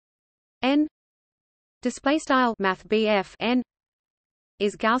N display style mathbf N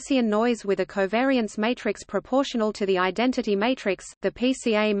is Gaussian noise with a covariance matrix proportional to the identity matrix, the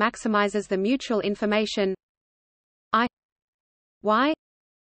PCA maximizes the mutual information I y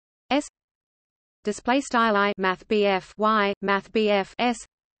S display style I mathbf y mathbf S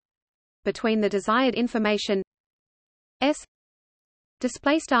between the desired information S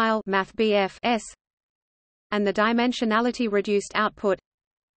display style mathbf S and the dimensionality reduced output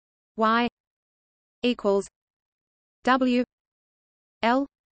y equals W L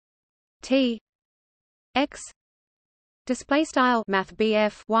T X Display style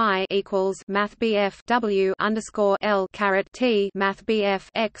mathbf y equals mathbf w underscore l caret t mathbf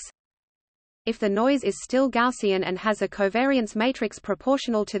x. If the noise is still Gaussian and has a covariance matrix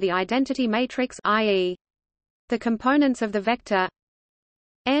proportional to the identity matrix, i.e., the components of the vector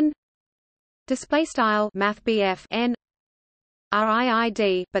n display style mathbf n are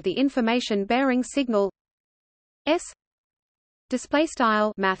IID, but the information bearing signal s display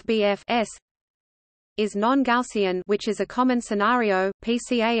style mathbf s is non-Gaussian, which is a common scenario.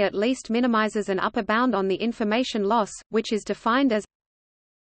 PCA at least minimizes an upper bound on the information loss, which is defined as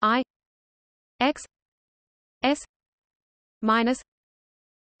I x s minus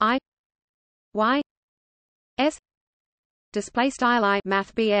I y s display style I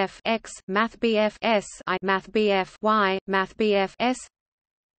mathbf x mathbf s I mathbf y mathbf s.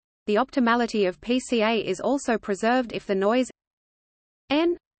 The optimality of PCA is also preserved if the noise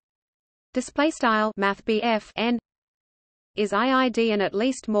n display style mathbf n is IID and at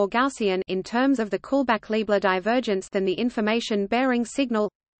least more Gaussian in terms of the Kullback-Leibler divergence than the information bearing signal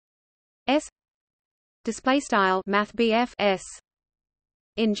s display style mathbf s.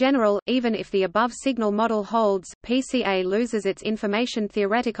 In general, even if the above signal model holds, PCA loses its information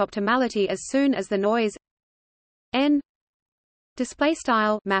theoretic optimality as soon as the noise n display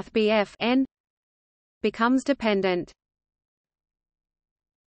style mathbf n becomes dependent.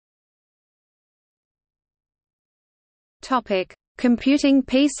 Topic: Computing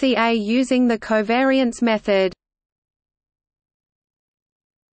PCA using the covariance method.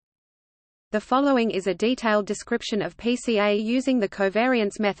 The following is a detailed description of PCA using the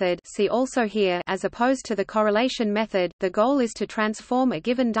covariance method. See also here. As opposed to the correlation method, the goal is to transform a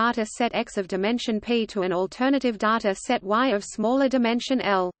given data set X of dimension P to an alternative data set Y of smaller dimension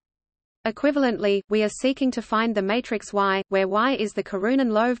L. Equivalently, we are seeking to find the matrix Y, where Y is the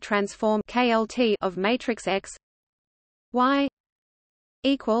Karunin-Loewe transform KLT of matrix X. Y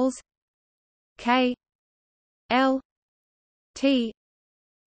equals K L T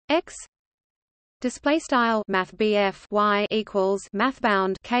X. Display style mathbf y equals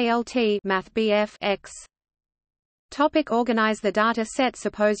mathbound KLT mathbf x. Topic: organize the data set.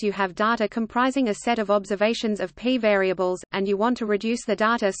 Suppose you have data comprising a set of observations of p variables, and you want to reduce the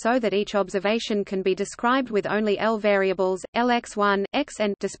data so that each observation can be described with only L variables, Lx1,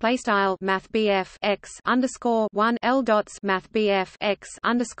 xn display style mathbf x underscore 1 L dots mathbf x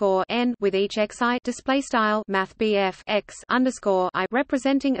underscore n with each xi display style mathbf x underscore I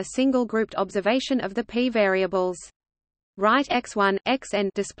representing a single grouped observation of the p variables. Write x1 xn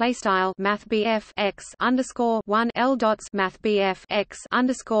display style mathbf x underscore 1 L dots mathbf x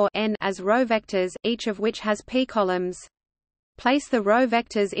underscore n as row vectors, each of which has p columns. Place the row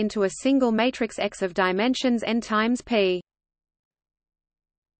vectors into a single matrix X of dimensions n times p.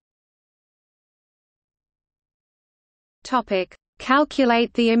 Topic: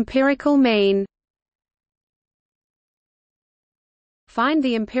 Calculate the empirical mean. Find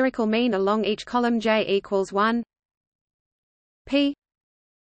the empirical mean along each column j equals 1 p.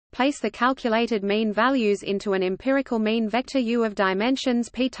 Place the calculated mean values into an empirical mean vector U of dimensions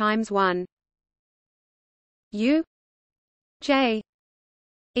p times 1. U j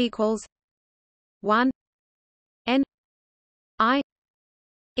equals 1 n I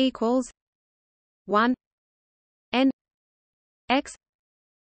equals 1 n x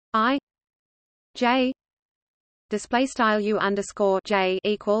I j. Display style U underscore j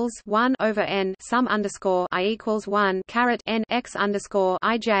equals 1 over n sum underscore I equals 1 caret n x underscore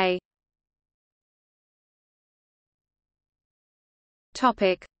I j.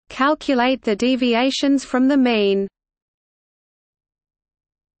 Topic: Calculate the deviations from the mean.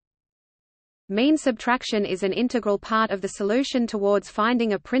 Mean subtraction is an integral part of the solution towards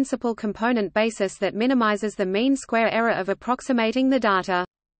finding a principal component basis that minimizes the mean square error of approximating the data.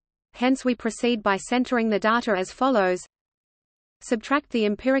 Hence we proceed by centering the data as follows. Subtract the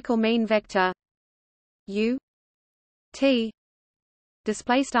empirical mean vector U T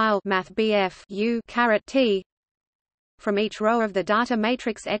display style mathbf U caret T from each row of the data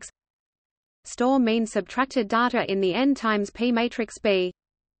matrix X. Store mean subtracted data in the n times p matrix B.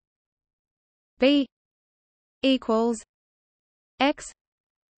 B equals X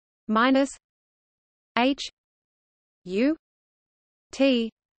minus H U T.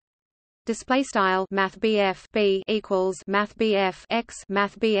 Display style mathbf B equals mathbf X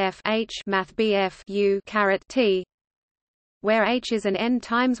mathbf H mathbf U caret T, where H is an n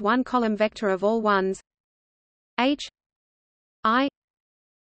times 1 column vector of all ones. H I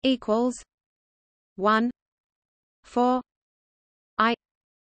equals 1 4 I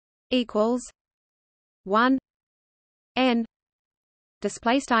equals 1 n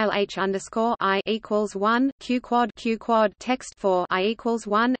display style h underscore I equals 1 q quad text for I equals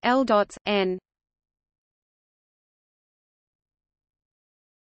 1 L dots n.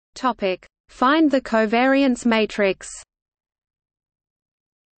 Topic: Find the covariance matrix.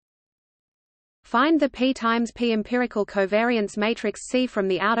 Find the P times P empirical covariance matrix C from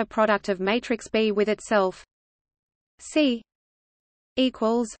the outer product of matrix B with itself. C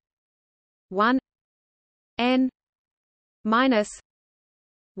equals 1 n minus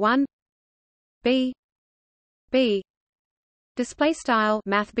 1 b b. Display style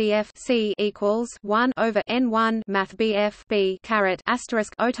mathbf C equals 1 over n1 mathbf b caret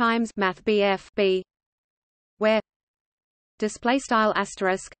asterisk O times mathbf b, where display style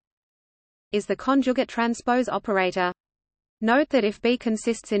asterisk is the conjugate transpose operator. Note that if B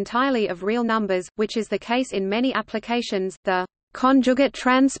consists entirely of real numbers, which is the case in many applications, the conjugate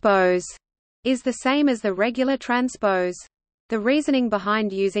transpose is the same as the regular transpose. The reasoning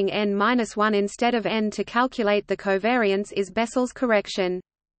behind using n-1 instead of n to calculate the covariance is Bessel's correction.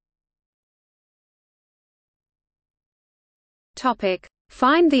 Topic: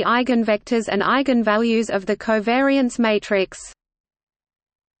 Find the eigenvectors and eigenvalues of the covariance matrix.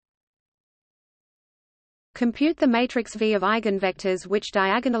 Compute the matrix V of eigenvectors which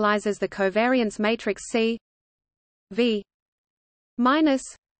diagonalizes the covariance matrix C. V minus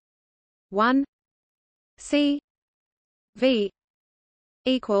 1 C V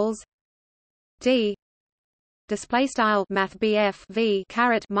equals D. Display style mathbf V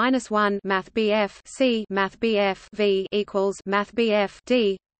caret minus 1 mathbf C mathbf V equals mathbf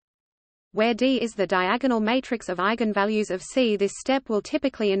D. Where D is the diagonal matrix of eigenvalues of C, this step will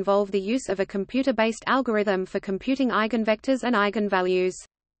typically involve the use of a computer-based algorithm for computing eigenvectors and eigenvalues.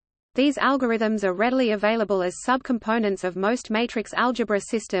 These algorithms are readily available as subcomponents of most matrix algebra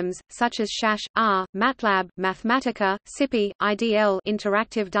systems, such as /Shash, R, MATLAB, Mathematica, SciPy, IDL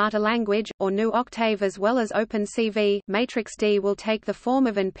Interactive Data Language, or GNU Octave, as well as OpenCV. Matrix D will take the form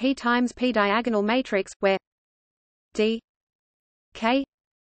of an P times P diagonal matrix, where D K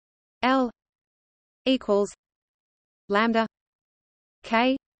L equals lambda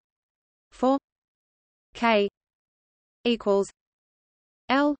K for K equals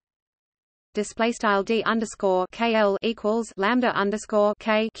L. Display style D underscore KL equals lambda underscore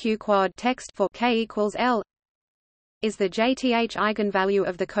K Q quad text for K equals L is the jth eigenvalue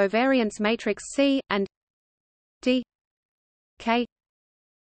of the covariance matrix C, and D K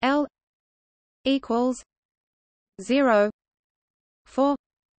L equals 0 for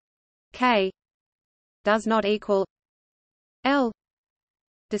K does not equal L.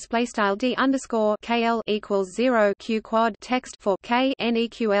 Display style D underscore KL equals 0 Q quad text for K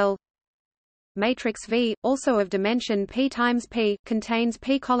neql. Matrix V, also of dimension P times P, contains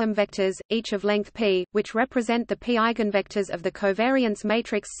P column vectors, each of length P, which represent the P eigenvectors of the covariance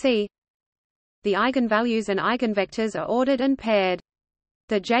matrix C. The eigenvalues and eigenvectors are ordered and paired.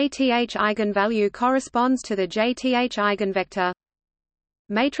 The jth eigenvalue corresponds to the jth eigenvector.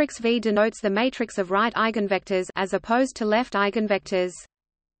 Matrix V denotes the matrix of right eigenvectors as opposed to left eigenvectors.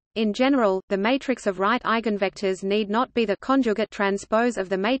 In general, the matrix of right eigenvectors need not be the conjugate transpose of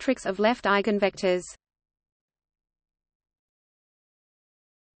the matrix of left eigenvectors.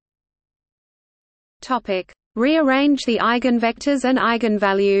 Topic: Rearrange the eigenvectors and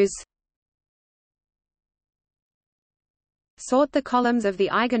eigenvalues. Sort the columns of the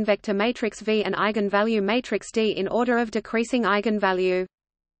eigenvector matrix V and eigenvalue matrix D in order of decreasing eigenvalue.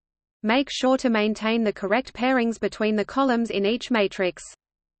 Make sure to maintain the correct pairings between the columns in each matrix.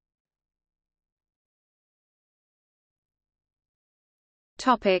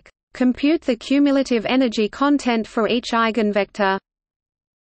 Topic: Compute the cumulative energy content for each eigenvector.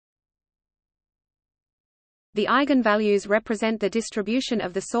 The eigenvalues represent the distribution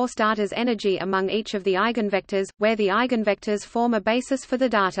of the source data's energy among each of the eigenvectors, where the eigenvectors form a basis for the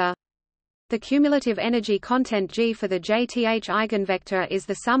data. The cumulative energy content G for the jth eigenvector is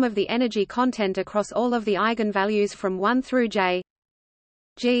the sum of the energy content across all of the eigenvalues from 1 through j.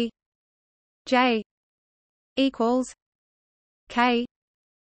 G j equals k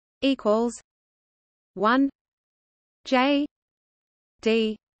equals 1 j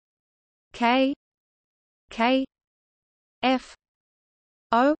d k k f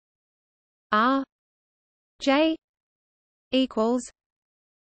o r j equals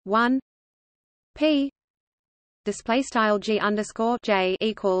 1 p. Display style G underscore J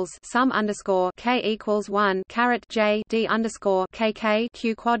equals sum underscore K equals 1 caret J D underscore KK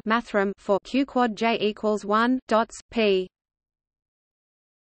Q quad mathrm for Q quad J equals 1 dots P.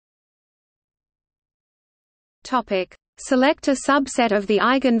 Topic: Select a subset of the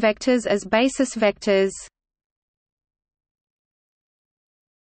eigenvectors as basis vectors.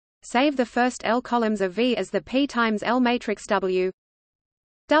 Save the first L columns of V as the P times L matrix W.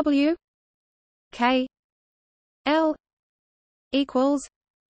 W K L equals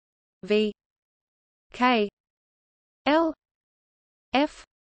V K L F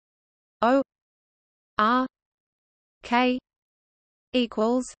O R K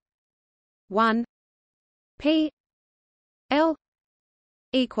equals 1 P L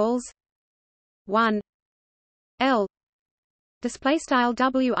equals 1 L. Display style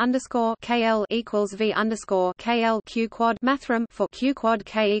W underscore KL equals V underscore KL Q quad mathrm for Q quad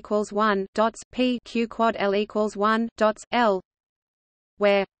K equals 1 dots P Q quad L equals 1 dots L,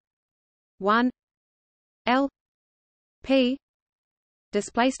 where 1 L P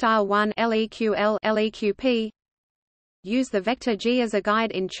display style 1 LEQL LEQP. Use the vector G as a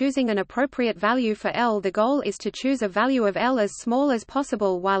guide in choosing an appropriate value for L. The goal is to choose a value of L as small as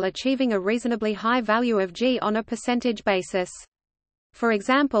possible while achieving a reasonably high value of G on a percentage basis. For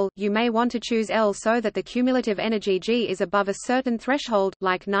example, you may want to choose L so that the cumulative energy G is above a certain threshold,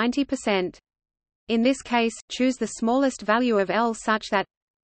 like 90%. In this case, choose the smallest value of L such that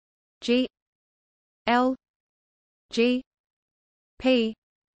G L G P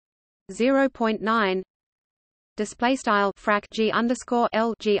 0.9 display style frac G underscore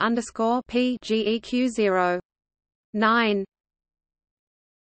L G underscore P GEQ 0.9.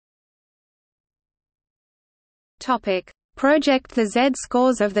 Topic: Project the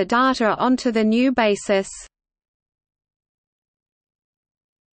Z-scores of the data onto the new basis.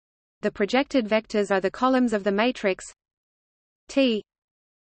 The projected vectors are the columns of the matrix T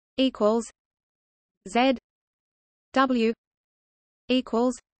equals Z W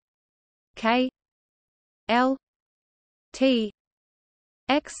equals K L T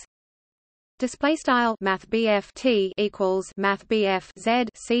X. Display style Math T equals Math Z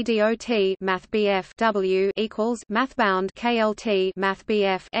CDOT Math W equals MathBound KLT Math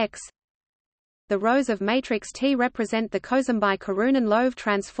X. The rows of matrix T represent the Kozumbai-Karunen-Loewe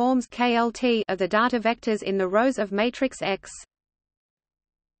transforms KLT of the data vectors in the rows of matrix X.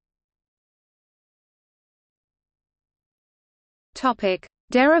 Topic: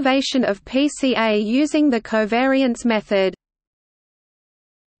 Derivation of PCA using the covariance method.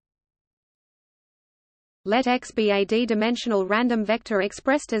 Let X be a d-dimensional random vector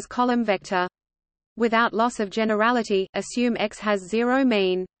expressed as column vector. Without loss of generality, assume X has zero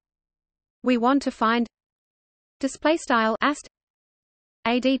mean. We want to find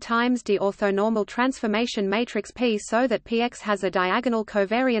 **AD times d orthonormal transformation matrix P so that Px has a diagonal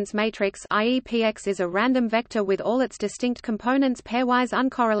covariance matrix, i.e. Px is a random vector with all its distinct components pairwise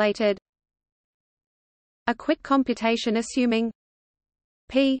uncorrelated. A quick computation assuming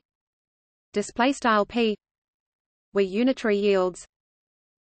P P were unitary yields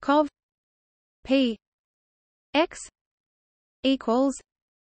cov P X equals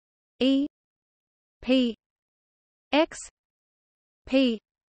E P X P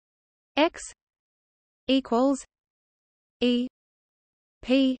X equals E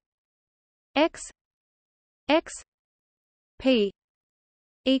P X X P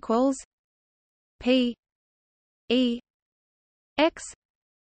equals P E X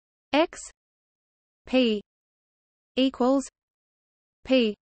X P equals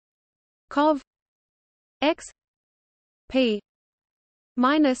P cov X P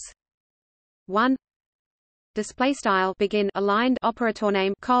minus 1. Display style begin aligned operator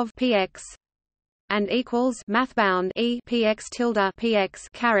name cov px and equals mathbound e px tilde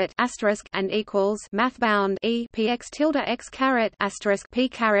px caret asterisk and equals mathbound e px tilde x caret asterisk p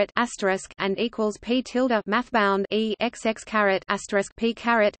caret asterisk and equals p tilde mathbound e xx caret asterisk p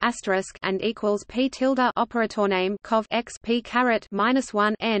caret asterisk and equals p tilde operator name cov x p caret minus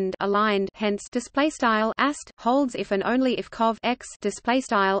 1 end aligned. Hence display style ast holds if and only if cov x display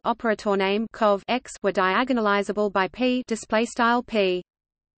style operator name cov x were diagonalizable by p display style p.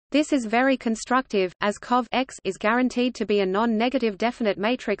 This is very constructive, as cov x is guaranteed to be a non-negative definite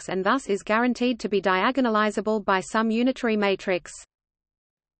matrix and thus is guaranteed to be diagonalizable by some unitary matrix.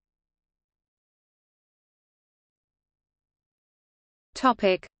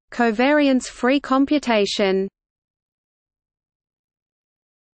 Topic: Covariance-free computation.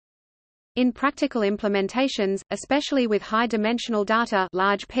 In practical implementations, especially with high-dimensional data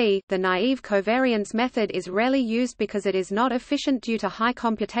large P, the naive covariance method is rarely used because it is not efficient due to high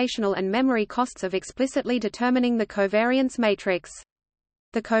computational and memory costs of explicitly determining the covariance matrix.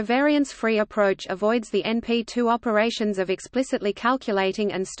 The covariance-free approach avoids the NP2 operations of explicitly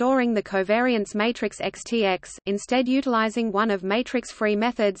calculating and storing the covariance matrix XTX, instead utilizing one of matrix-free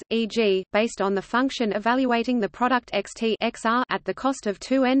methods, e.g., based on the function evaluating the product XT XR at the cost of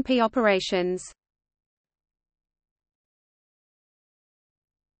two NP operations.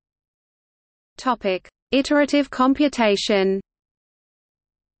 Topic: Iterative computation.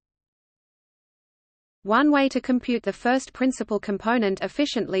 One way to compute the first principal component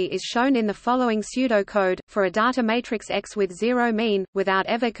efficiently is shown in the following pseudocode, for a data matrix X with zero mean, without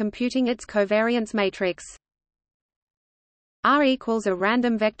ever computing its covariance matrix. R equals a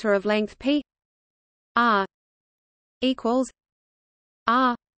random vector of length p. R equals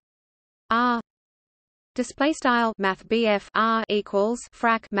R R. Display style mathbf R equals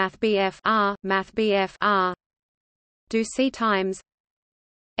frac mathbf R mathbf R. Do C times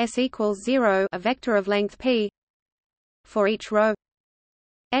S equals 0, a vector of length p. For each row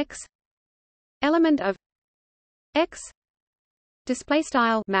X element of X. Display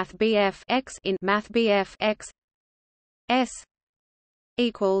style mathbf X in mathbf X. S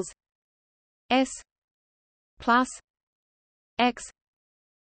equals S plus X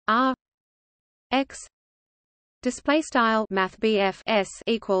R X. Display style mathbf S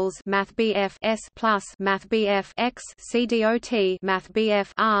equals mathbf S plus mathbf X CDOT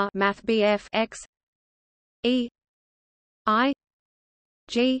mathbf R mathbf X E I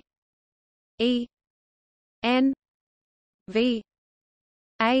G E N V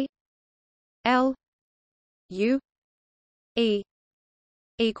A L U E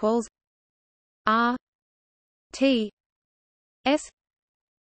equals R T S.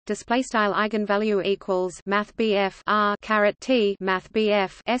 Display style eigenvalue equals mathbf R caret T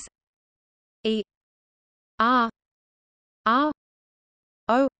mathbf S E R R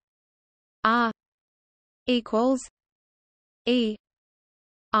O R equals E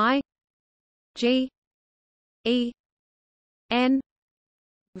I G E N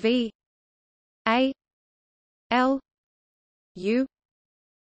V A L U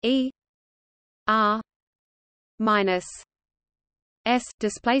E R minus S.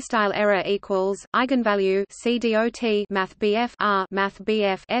 Display style error equals eigenvalue CDOT mathbf R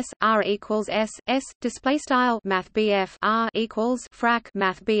mathbf S R equals S S. Display style mathbf R equals frac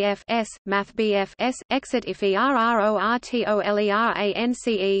mathbf S mathbf S. Exit if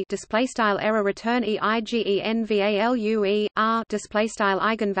ERRORTOLERANCE. Display style error return EIGENVALUE R. Display style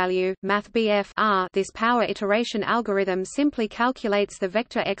eigenvalue mathbf R. This power iteration algorithm simply calculates the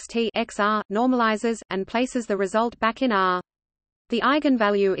vector xt xr, normalizes, and places the result back in R. The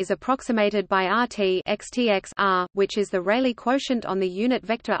eigenvalue is approximated by RT xtx R, which is the Rayleigh quotient on the unit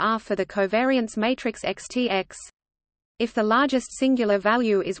vector R for the covariance matrix xtx. If the largest singular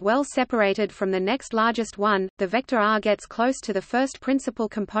value is well separated from the next largest one, the vector R gets close to the first principal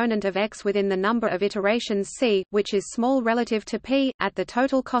component of X within the number of iterations C, which is small relative to P, at the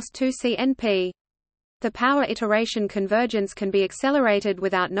total cost 2C NP. The power iteration convergence can be accelerated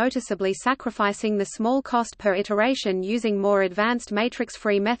without noticeably sacrificing the small cost per iteration using more advanced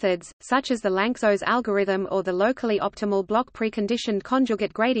matrix-free methods, such as the Lanczos algorithm or the locally optimal block preconditioned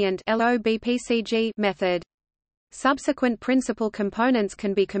conjugate gradient (LOBPCG) method. Subsequent principal components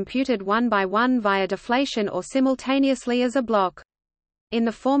can be computed one by one via deflation or simultaneously as a block. In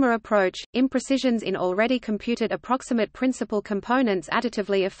the former approach, imprecisions in already computed approximate principal components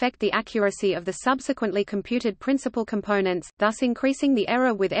additively affect the accuracy of the subsequently computed principal components, thus increasing the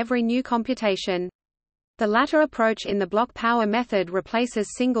error with every new computation. The latter approach in the block power method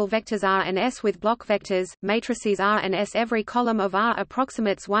replaces single vectors R and S with block vectors, matrices R and S. Every column of R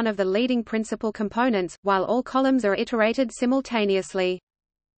approximates one of the leading principal components, while all columns are iterated simultaneously.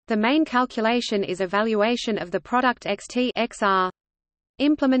 The main calculation is evaluation of the product xt xr.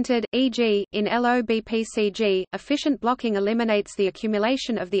 Implemented, e.g., in LOBPCG, efficient blocking eliminates the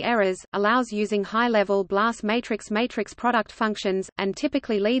accumulation of the errors, allows using high-level BLAS matrix product functions, and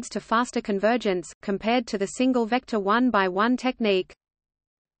typically leads to faster convergence, compared to the single-vector one-by-one technique.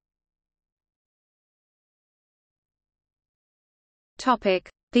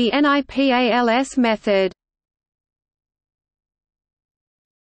 The NIPALS method.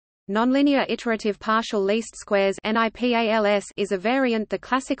 Nonlinear iterative partial least squares (NIPALS) is a variant the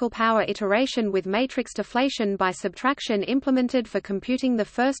classical power iteration with matrix deflation by subtraction implemented for computing the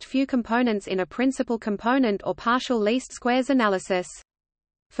first few components in a principal component or partial least squares analysis.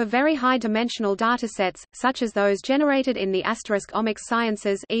 For very high-dimensional datasets, such as those generated in the *omics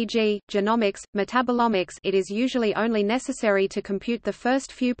sciences, e.g., genomics, metabolomics, it is usually only necessary to compute the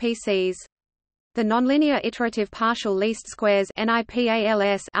first few PCs. The nonlinear iterative partial least squares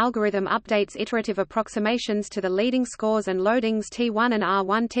 (NIPALS) algorithm updates iterative approximations to the leading scores and loadings T1 and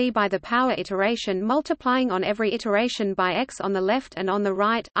R1T by the power iteration, multiplying on every iteration by X on the left and on the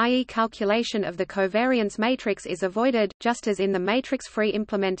right, i.e. calculation of the covariance matrix is avoided, just as in the matrix-free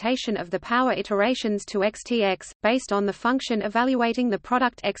implementation of the power iterations to XTX, based on the function evaluating the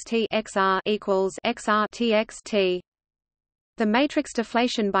product XT XR equals XR TXT. The matrix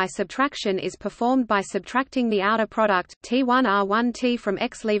deflation by subtraction is performed by subtracting the outer product, T1R1T from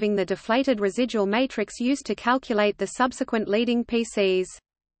X, leaving the deflated residual matrix used to calculate the subsequent leading PCs.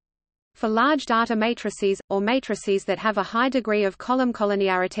 For large data matrices, or matrices that have a high degree of column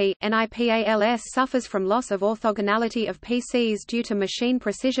collinearity, NIPALS suffers from loss of orthogonality of PCs due to machine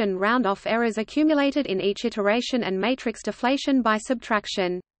precision round-off errors accumulated in each iteration and matrix deflation by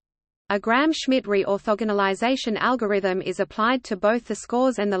subtraction. A Gram-Schmidt reorthogonalization algorithm is applied to both the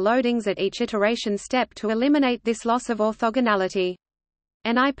scores and the loadings at each iteration step to eliminate this loss of orthogonality.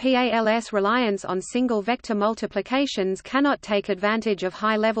 NIPALS reliance on single vector multiplications cannot take advantage of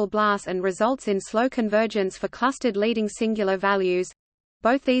high-level BLAS and results in slow convergence for clustered leading singular values.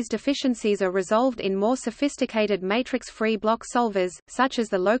 Both these deficiencies are resolved in more sophisticated matrix-free block solvers, such as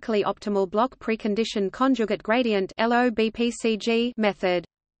the locally optimal block precondition conjugate gradient (LOBPCG) method.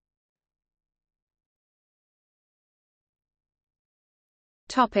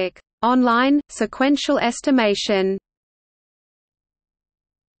 Topic: Online sequential estimation.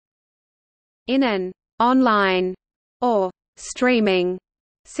 In an online or streaming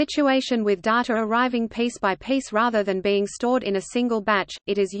situation with data arriving piece by piece rather than being stored in a single batch,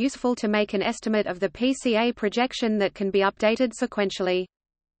 it is useful to make an estimate of the PCA projection that can be updated sequentially.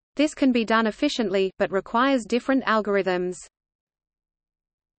 This can be done efficiently, but requires different algorithms.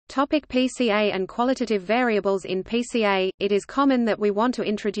 PCA and qualitative variables. In PCA, it is common that we want to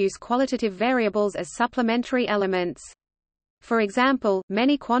introduce qualitative variables as supplementary elements. For example,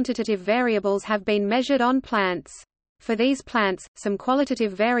 many quantitative variables have been measured on plants. For these plants, some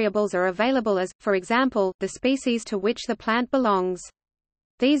qualitative variables are available as, for example, the species to which the plant belongs.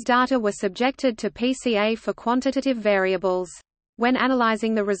 These data were subjected to PCA for quantitative variables. When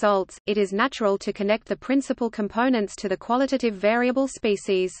analyzing the results, it is natural to connect the principal components to the qualitative variable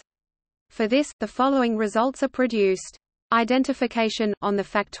species. For this, the following results are produced. Identification, on the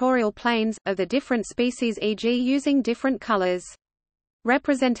factorial planes, of the different species, e.g. using different colors.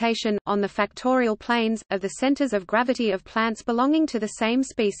 Representation, on the factorial planes, of the centers of gravity of plants belonging to the same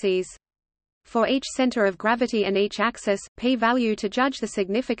species. For each center of gravity and each axis, p-value to judge the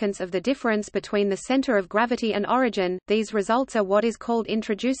significance of the difference between the center of gravity and origin. These results are what is called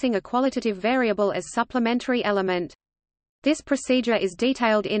introducing a qualitative variable as supplementary element. This procedure is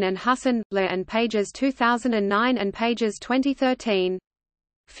detailed in An Husson, Le and pages 2009 and pages 2013.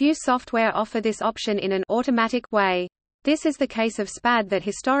 Few software offer this option in an automatic way. This is the case of SPAD that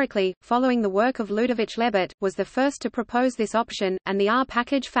historically, following the work of Ludovic Lebet, was the first to propose this option, and the R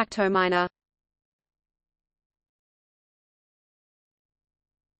package Factominer.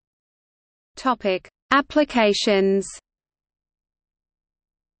 Topic: Applications.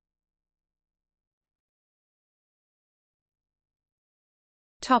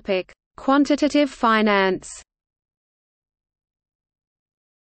 Topic: Quantitative finance.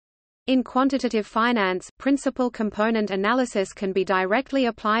 In quantitative finance, principal component analysis can be directly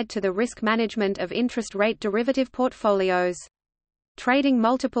applied to the risk management of interest rate derivative portfolios. Trading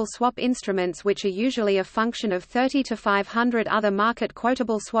multiple swap instruments, which are usually a function of 30 to 500 other market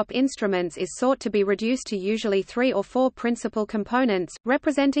quotable swap instruments, is sought to be reduced to usually 3 or 4 principal components,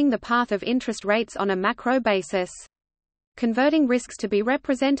 representing the path of interest rates on a macro basis. Converting risks to be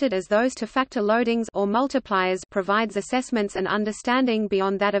represented as those to factor loadings or multipliers provides assessments and understanding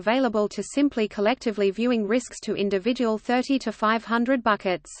beyond that available to simply collectively viewing risks to individual 30 to 500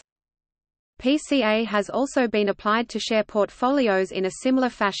 buckets. PCA has also been applied to share portfolios in a similar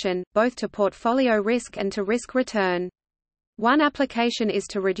fashion, both to portfolio risk and to risk return. One application is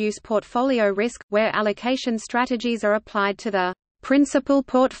to reduce portfolio risk, where allocation strategies are applied to the principal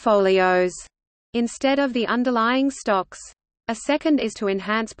portfolios instead of the underlying stocks. A second is to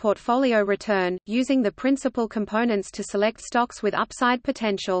enhance portfolio return, using the principal components to select stocks with upside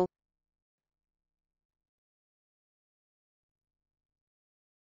potential.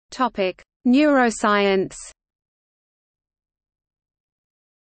 Topic: Neuroscience.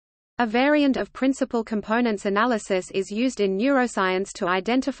 A variant of principal components analysis is used in neuroscience to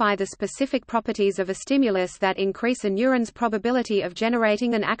identify the specific properties of a stimulus that increase a neuron's probability of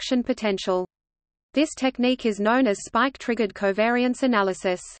generating an action potential. This technique is known as spike-triggered covariance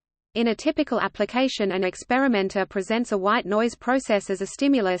analysis. In a typical application, an experimenter presents a white noise process as a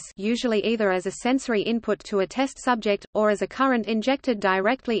stimulus, usually either as a sensory input to a test subject, or as a current injected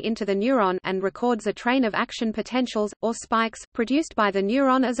directly into the neuron, and records a train of action potentials, or spikes, produced by the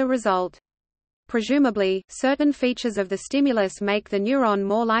neuron as a result. Presumably, certain features of the stimulus make the neuron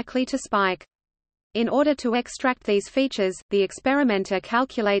more likely to spike. In order to extract these features, the experimenter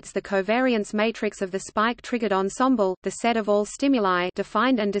calculates the covariance matrix of the spike-triggered ensemble, the set of all stimuli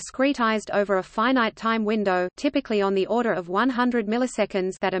defined and discretized over a finite time window, typically on the order of 100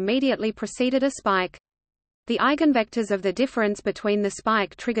 milliseconds, that immediately preceded a spike. The eigenvectors of the difference between the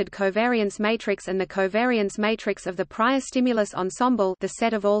spike-triggered covariance matrix and the covariance matrix of the prior stimulus ensemble, the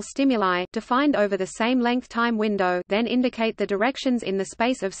set of all stimuli defined over the same length time window, then indicate the directions in the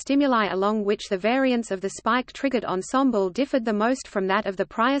space of stimuli along which the variance of the spike-triggered ensemble differed the most from that of the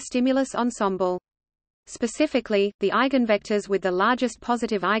prior stimulus ensemble. Specifically, the eigenvectors with the largest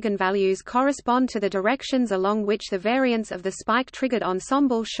positive eigenvalues correspond to the directions along which the variance of the spike-triggered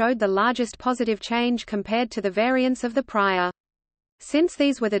ensemble showed the largest positive change compared to the variance of the prior. Since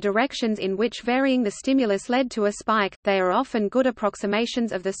these were the directions in which varying the stimulus led to a spike, they are often good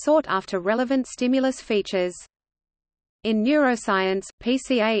approximations of the sought-after relevant stimulus features. In neuroscience,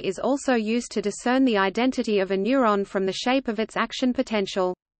 PCA is also used to discern the identity of a neuron from the shape of its action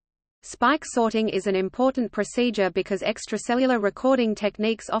potential. Spike sorting is an important procedure because extracellular recording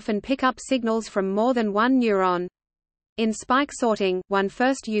techniques often pick up signals from more than one neuron. In spike sorting, one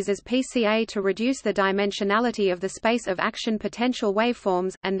first uses PCA to reduce the dimensionality of the space of action potential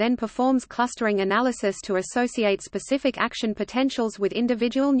waveforms, and then performs clustering analysis to associate specific action potentials with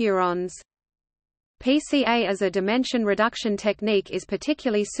individual neurons. PCA as a dimension reduction technique is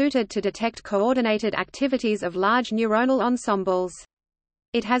particularly suited to detect coordinated activities of large neuronal ensembles.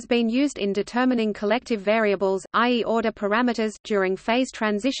 It has been used in determining collective variables, i.e. order parameters, during phase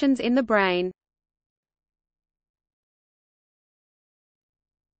transitions in the brain.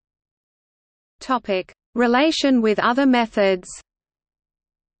 Topic: Relation with other methods.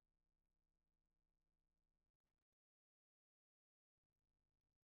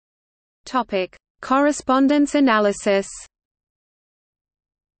 Topic: Correspondence analysis.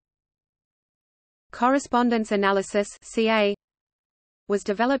 Correspondence analysis (CA) was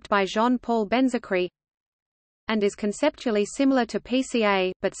developed by Jean-Paul Benzacri and is conceptually similar to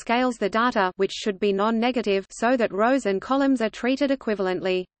PCA, but scales the data, which should be non-negative, so that rows and columns are treated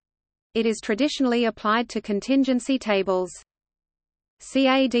equivalently. It is traditionally applied to contingency tables.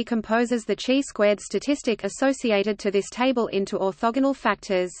 CA decomposes the chi-squared statistic associated to this table into orthogonal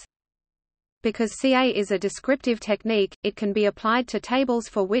factors. Because CA is a descriptive technique, it can be applied to tables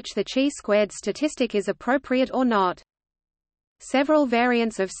for which the chi-squared statistic is appropriate or not. Several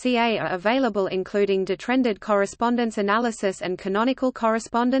variants of CA are available, including detrended correspondence analysis and canonical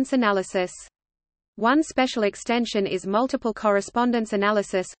correspondence analysis. One special extension is multiple correspondence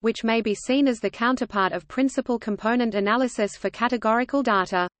analysis, which may be seen as the counterpart of principal component analysis for categorical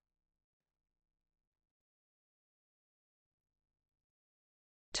data.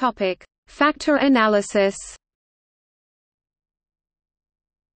 Topic: Factor analysis.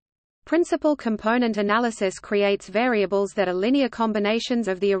 Principal component analysis creates variables that are linear combinations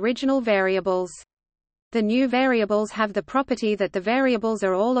of the original variables. The new variables have the property that the variables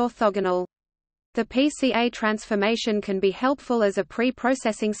are all orthogonal. The PCA transformation can be helpful as a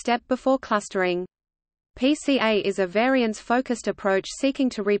pre-processing step before clustering. PCA is a variance-focused approach seeking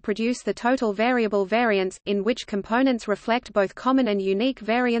to reproduce the total variable variance, in which components reflect both common and unique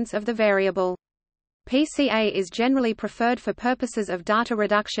variance of the variable. PCA is generally preferred for purposes of data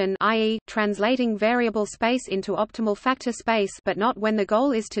reduction, i.e., translating variable space into optimal factor space, but not when the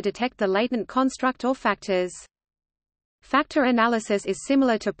goal is to detect the latent construct or factors. Factor analysis is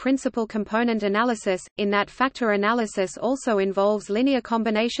similar to principal component analysis, in that factor analysis also involves linear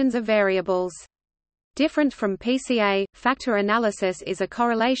combinations of variables. Different from PCA, factor analysis is a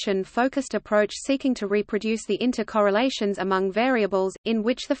correlation-focused approach seeking to reproduce the intercorrelations among variables, in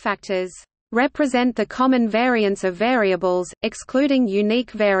which the factors represent the common variance of variables, excluding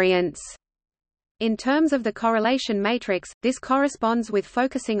unique variance. In terms of the correlation matrix, this corresponds with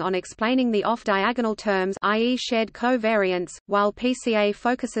focusing on explaining the off-diagonal terms, i.e. shared covariance, while PCA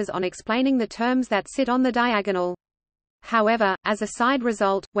focuses on explaining the terms that sit on the diagonal. However, as a side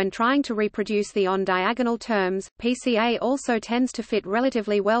result, when trying to reproduce the on-diagonal terms, PCA also tends to fit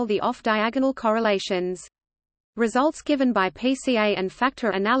relatively well the off-diagonal correlations. Results given by PCA and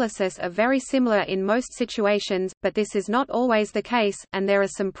factor analysis are very similar in most situations, but this is not always the case, and there are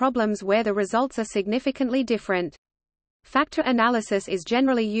some problems where the results are significantly different. Factor analysis is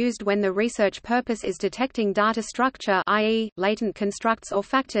generally used when the research purpose is detecting data structure, i.e., latent constructs or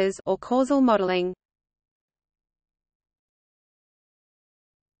factors, or causal modeling.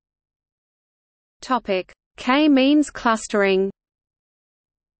 Topic: K-means clustering.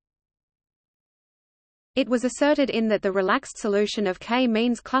 It was asserted in that the relaxed solution of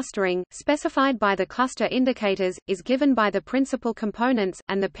k-means clustering, specified by the cluster indicators, is given by the principal components,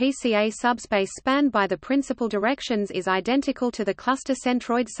 and the PCA subspace spanned by the principal directions is identical to the cluster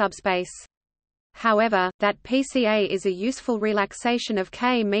centroid subspace. However, that PCA is a useful relaxation of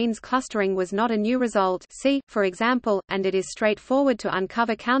k-means clustering was not a new result, see, for example, and it is straightforward to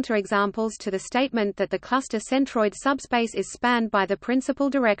uncover counterexamples to the statement that the cluster centroid subspace is spanned by the principal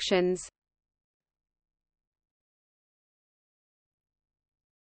directions.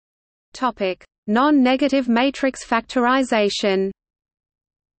 Topic: Non-negative matrix factorization.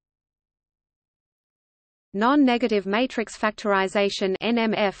 Non-negative matrix factorization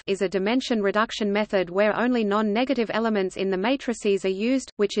 (NMF) is a dimension reduction method where only non-negative elements in the matrices are used,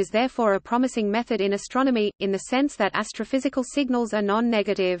 which is therefore a promising method in astronomy, in the sense that astrophysical signals are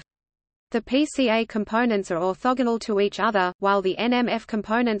non-negative. The PCA components are orthogonal to each other, while the NMF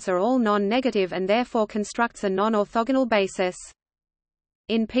components are all non-negative and therefore constructs a non-orthogonal basis.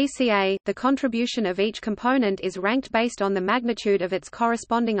 In PCA, the contribution of each component is ranked based on the magnitude of its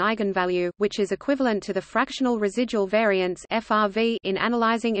corresponding eigenvalue, which is equivalent to the fractional residual variance (FRV) in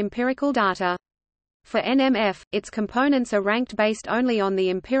analyzing empirical data. For NMF, its components are ranked based only on the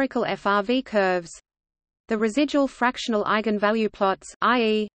empirical FRV curves. The residual fractional eigenvalue plots,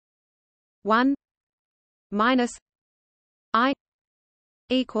 i.e., 1 minus I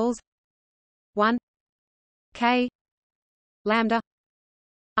equals 1 k lambda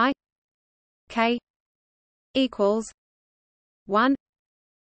I k equals 1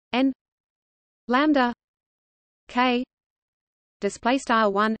 n lambda k. Display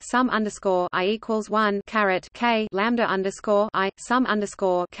style 1 sum underscore I equals 1 caret k lambda underscore I sum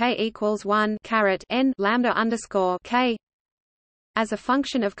underscore k equals 1 caret n lambda underscore k as a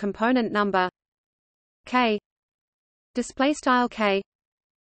function of component number k. Display style k.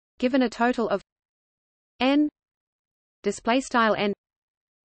 Given a total of n display style n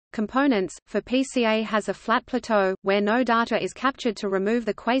components, for PCA has a flat plateau, where no data is captured to remove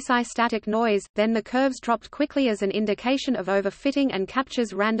the quasi-static noise, then the curves dropped quickly as an indication of overfitting and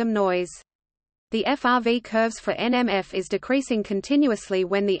captures random noise. The FRV curves for NMF is decreasing continuously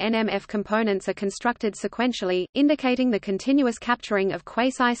when the NMF components are constructed sequentially, indicating the continuous capturing of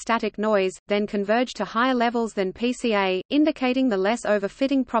quasi-static noise, then converge to higher levels than PCA, indicating the less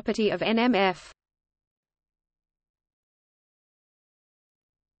overfitting property of NMF.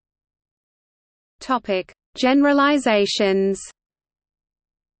 Topic: Generalizations.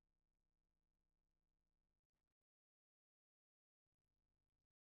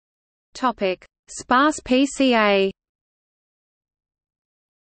 Topic: Sparse PCA.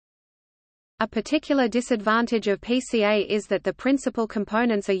 A particular disadvantage of PCA is that the principal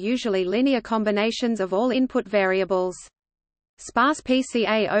components are usually linear combinations of all input variables. Sparse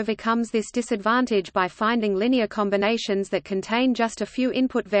PCA overcomes this disadvantage by finding linear combinations that contain just a few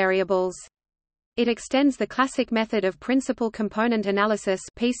input variables. It extends the classic method of principal component analysis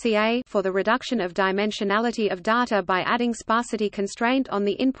 (PCA) for the reduction of dimensionality of data by adding sparsity constraint on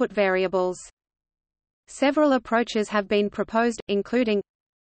the input variables. Several approaches have been proposed, including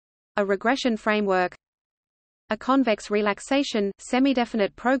a regression framework, a convex relaxation,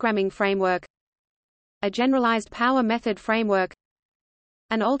 semi-definite programming framework, a generalized power method framework,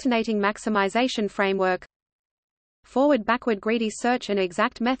 an alternating maximization framework, forward-backward greedy search and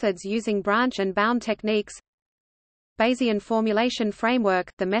exact methods using branch and bound techniques, Bayesian formulation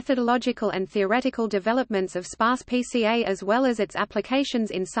framework. The methodological and theoretical developments of sparse PCA as well as its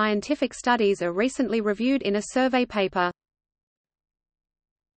applications in scientific studies are recently reviewed in a survey paper.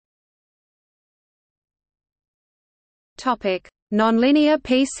 Topic: Nonlinear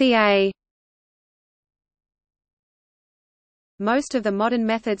PCA. Most of the modern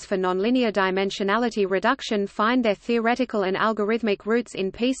methods for nonlinear dimensionality reduction find their theoretical and algorithmic roots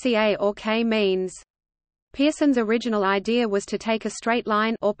in PCA or k-means. Pearson's original idea was to take a straight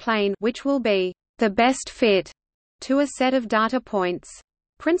line or plane, which will be the best fit, to a set of data points.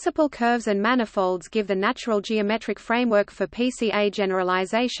 Principal curves and manifolds give the natural geometric framework for PCA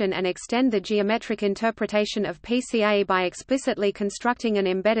generalization and extend the geometric interpretation of PCA by explicitly constructing an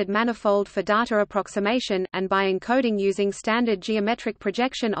embedded manifold for data approximation, and by encoding using standard geometric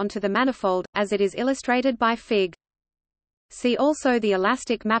projection onto the manifold, as it is illustrated by Fig. See also the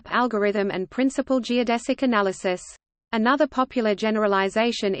elastic map algorithm and principal geodesic analysis. Another popular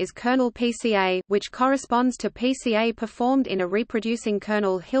generalization is kernel PCA, which corresponds to PCA performed in a reproducing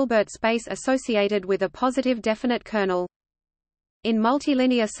kernel Hilbert space associated with a positive definite kernel. In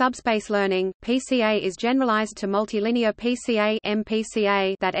multilinear subspace learning, PCA is generalized to multilinear PCA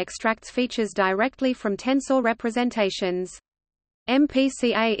 (MPCA) that extracts features directly from tensor representations.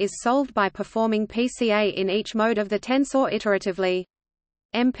 MPCA is solved by performing PCA in each mode of the tensor iteratively.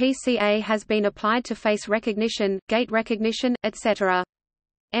 MPCA has been applied to face recognition, gate recognition, etc.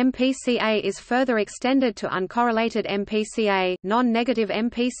 MPCA is further extended to uncorrelated MPCA, non-negative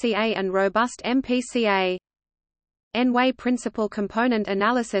MPCA and robust MPCA. N-way principal component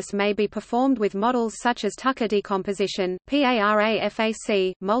analysis may be performed with models such as Tucker decomposition,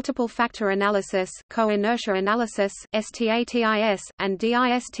 PARAFAC, multiple factor analysis, co-inertia analysis, STATIS, and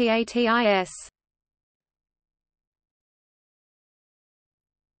DISTATIS.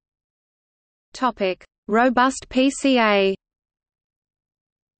 Topic: Robust PCA.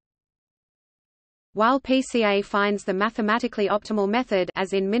 While PCA finds the mathematically optimal method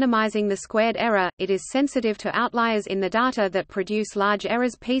as in minimizing the squared error, it is sensitive to outliers in the data that produce large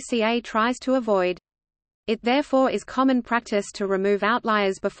errors PCA tries to avoid. It therefore is common practice to remove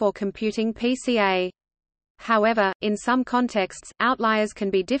outliers before computing PCA. However, in some contexts, outliers can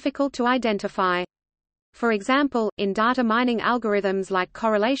be difficult to identify. For example, in data mining algorithms like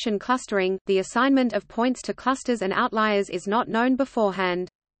correlation clustering, the assignment of points to clusters and outliers is not known beforehand.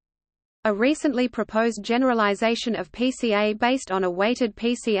 A recently proposed generalization of PCA based on a weighted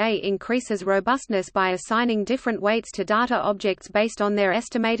PCA increases robustness by assigning different weights to data objects based on their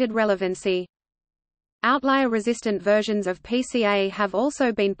estimated relevancy. Outlier-resistant versions of PCA have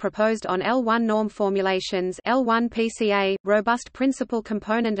also been proposed on L1 norm formulations, L1 PCA, robust principal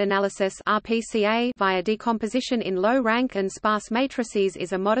component analysis (RPCA) via decomposition in low-rank and sparse matrices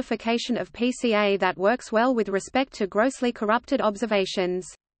is a modification of PCA that works well with respect to grossly corrupted observations.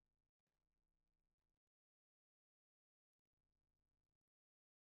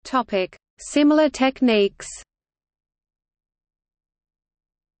 Topic: Similar techniques.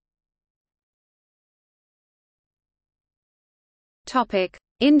 Topic: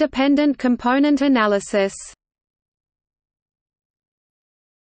 Independent component analysis.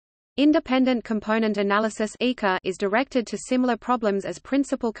 Independent component analysis is directed to similar problems as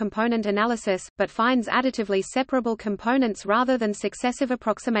principal component analysis, but finds additively separable components rather than successive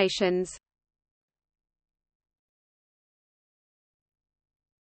approximations.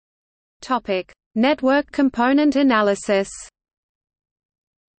 Topic: Network component analysis.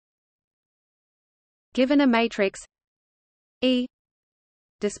 Given a matrix E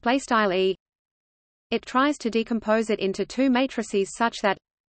 (E), it tries to decompose it into two matrices such that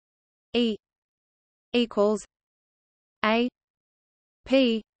E equals A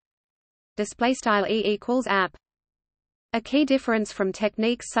P (E equals AP). A key difference from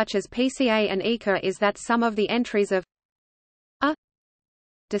techniques such as PCA and ECA is that some of the entries of A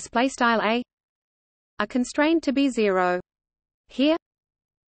 (A) are constrained to be zero. Here,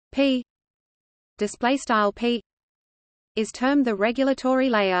 P (P) is termed the regulatory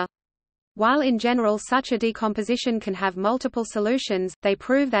layer. While in general such a decomposition can have multiple solutions, they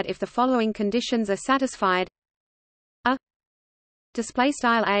prove that if the following conditions are satisfied: A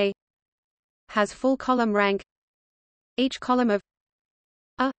 (A) has full column rank. Each column of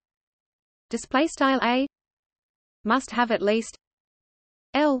A (A) must have at least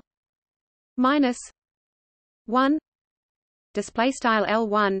L minus 1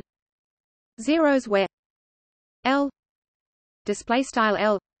 L1 zeros where L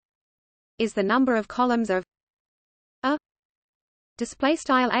L is the number of columns of A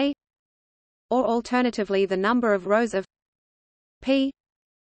 (A), or alternatively the number of rows of P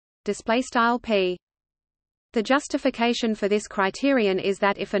 (P). The justification for this criterion is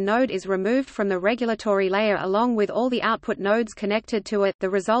that if a node is removed from the regulatory layer along with all the output nodes connected to it, the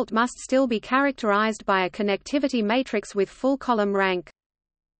result must still be characterized by a connectivity matrix with full column rank.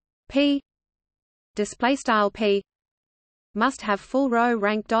 P P must have full row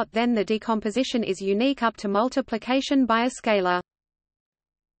rank. Then the decomposition is unique up to multiplication by a scalar.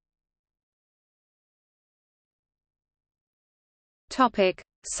 Topic: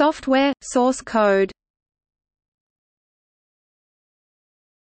 Software source code.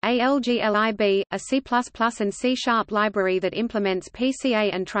 ALGLIB, a C++ and C# library that implements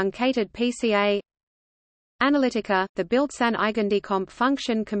PCA and truncated PCA. Analytica, the built-in eigendecomp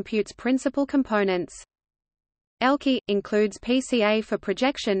function computes principal components. ELKI includes PCA for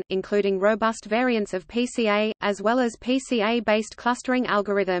projection, including robust variants of PCA, as well as PCA-based clustering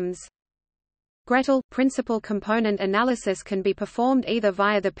algorithms. Gretel principal component analysis can be performed either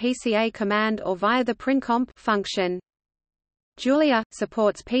via the PCA command or via the princomp function. Julia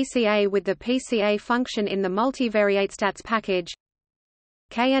supports PCA with the PCA function in the multivariatestats package.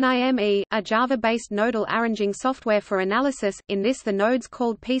 KNIME, a Java-based nodal arranging software for analysis, in this the nodes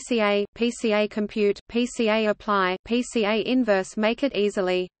called PCA, PCA compute, PCA apply, PCA inverse make it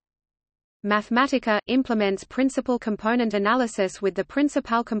easily Mathematica implements principal component analysis with the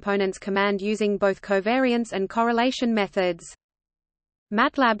principal components command using both covariance and correlation methods.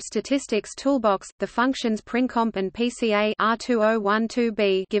 MATLAB Statistics Toolbox, the functions PrinComp and PCA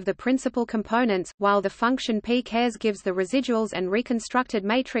R2012b give the principal components, while the function pcares gives the residuals and reconstructed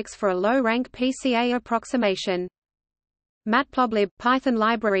matrix for a low-rank PCA approximation. Matplotlib Python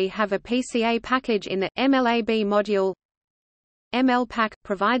library have a PCA package in the MLAB module. MLPack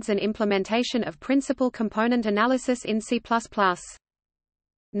provides an implementation of principal component analysis in C++.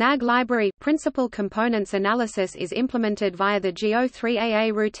 NAG library principal components analysis is implemented via the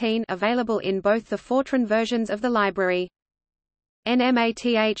GO3AA routine available in both the Fortran versions of the library.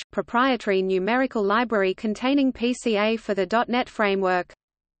 NMATH proprietary numerical library containing PCA for the .NET framework.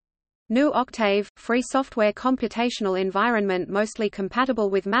 GNU Octave free software computational environment mostly compatible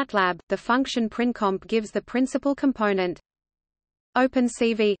with MATLAB. The function PrinComp gives the principal component.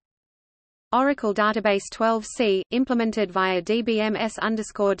 OpenCV Oracle Database 12c, implemented via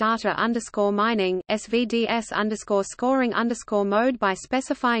DBMS_data_mining, SVDS_scoring_mode by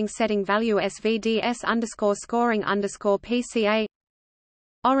specifying setting value SVDS_scoring_PCA.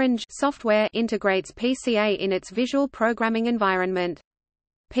 Orange software integrates PCA in its visual programming environment.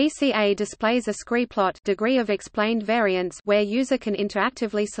 PCA displays a screenplot degree of explained variance where user can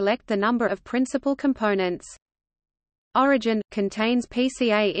interactively select the number of principal components. Origin contains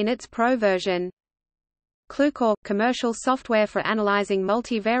PCA in its Pro version. ClueCore commercial software for analyzing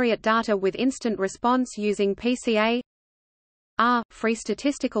multivariate data with instant response using PCA. R free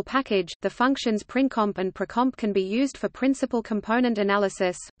statistical package. The functions PrinComp and PreComp can be used for principal component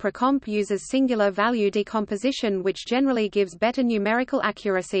analysis. PreComp uses singular value decomposition, which generally gives better numerical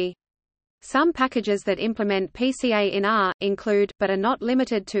accuracy. Some packages that implement PCA in R include, but are not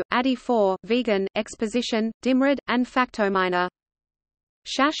limited to, ADI4, Vegan, Exposition, Dimrid, and Factominer.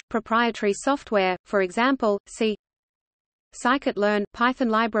 Shash proprietary software, for example, C. Scikit-learn Python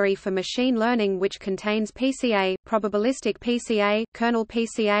library for machine learning which contains PCA, probabilistic PCA, kernel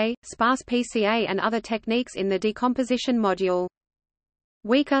PCA, sparse PCA and other techniques in the decomposition module.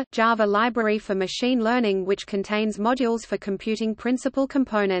 Weka Java library for machine learning which contains modules for computing principal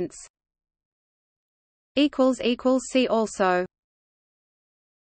components. See also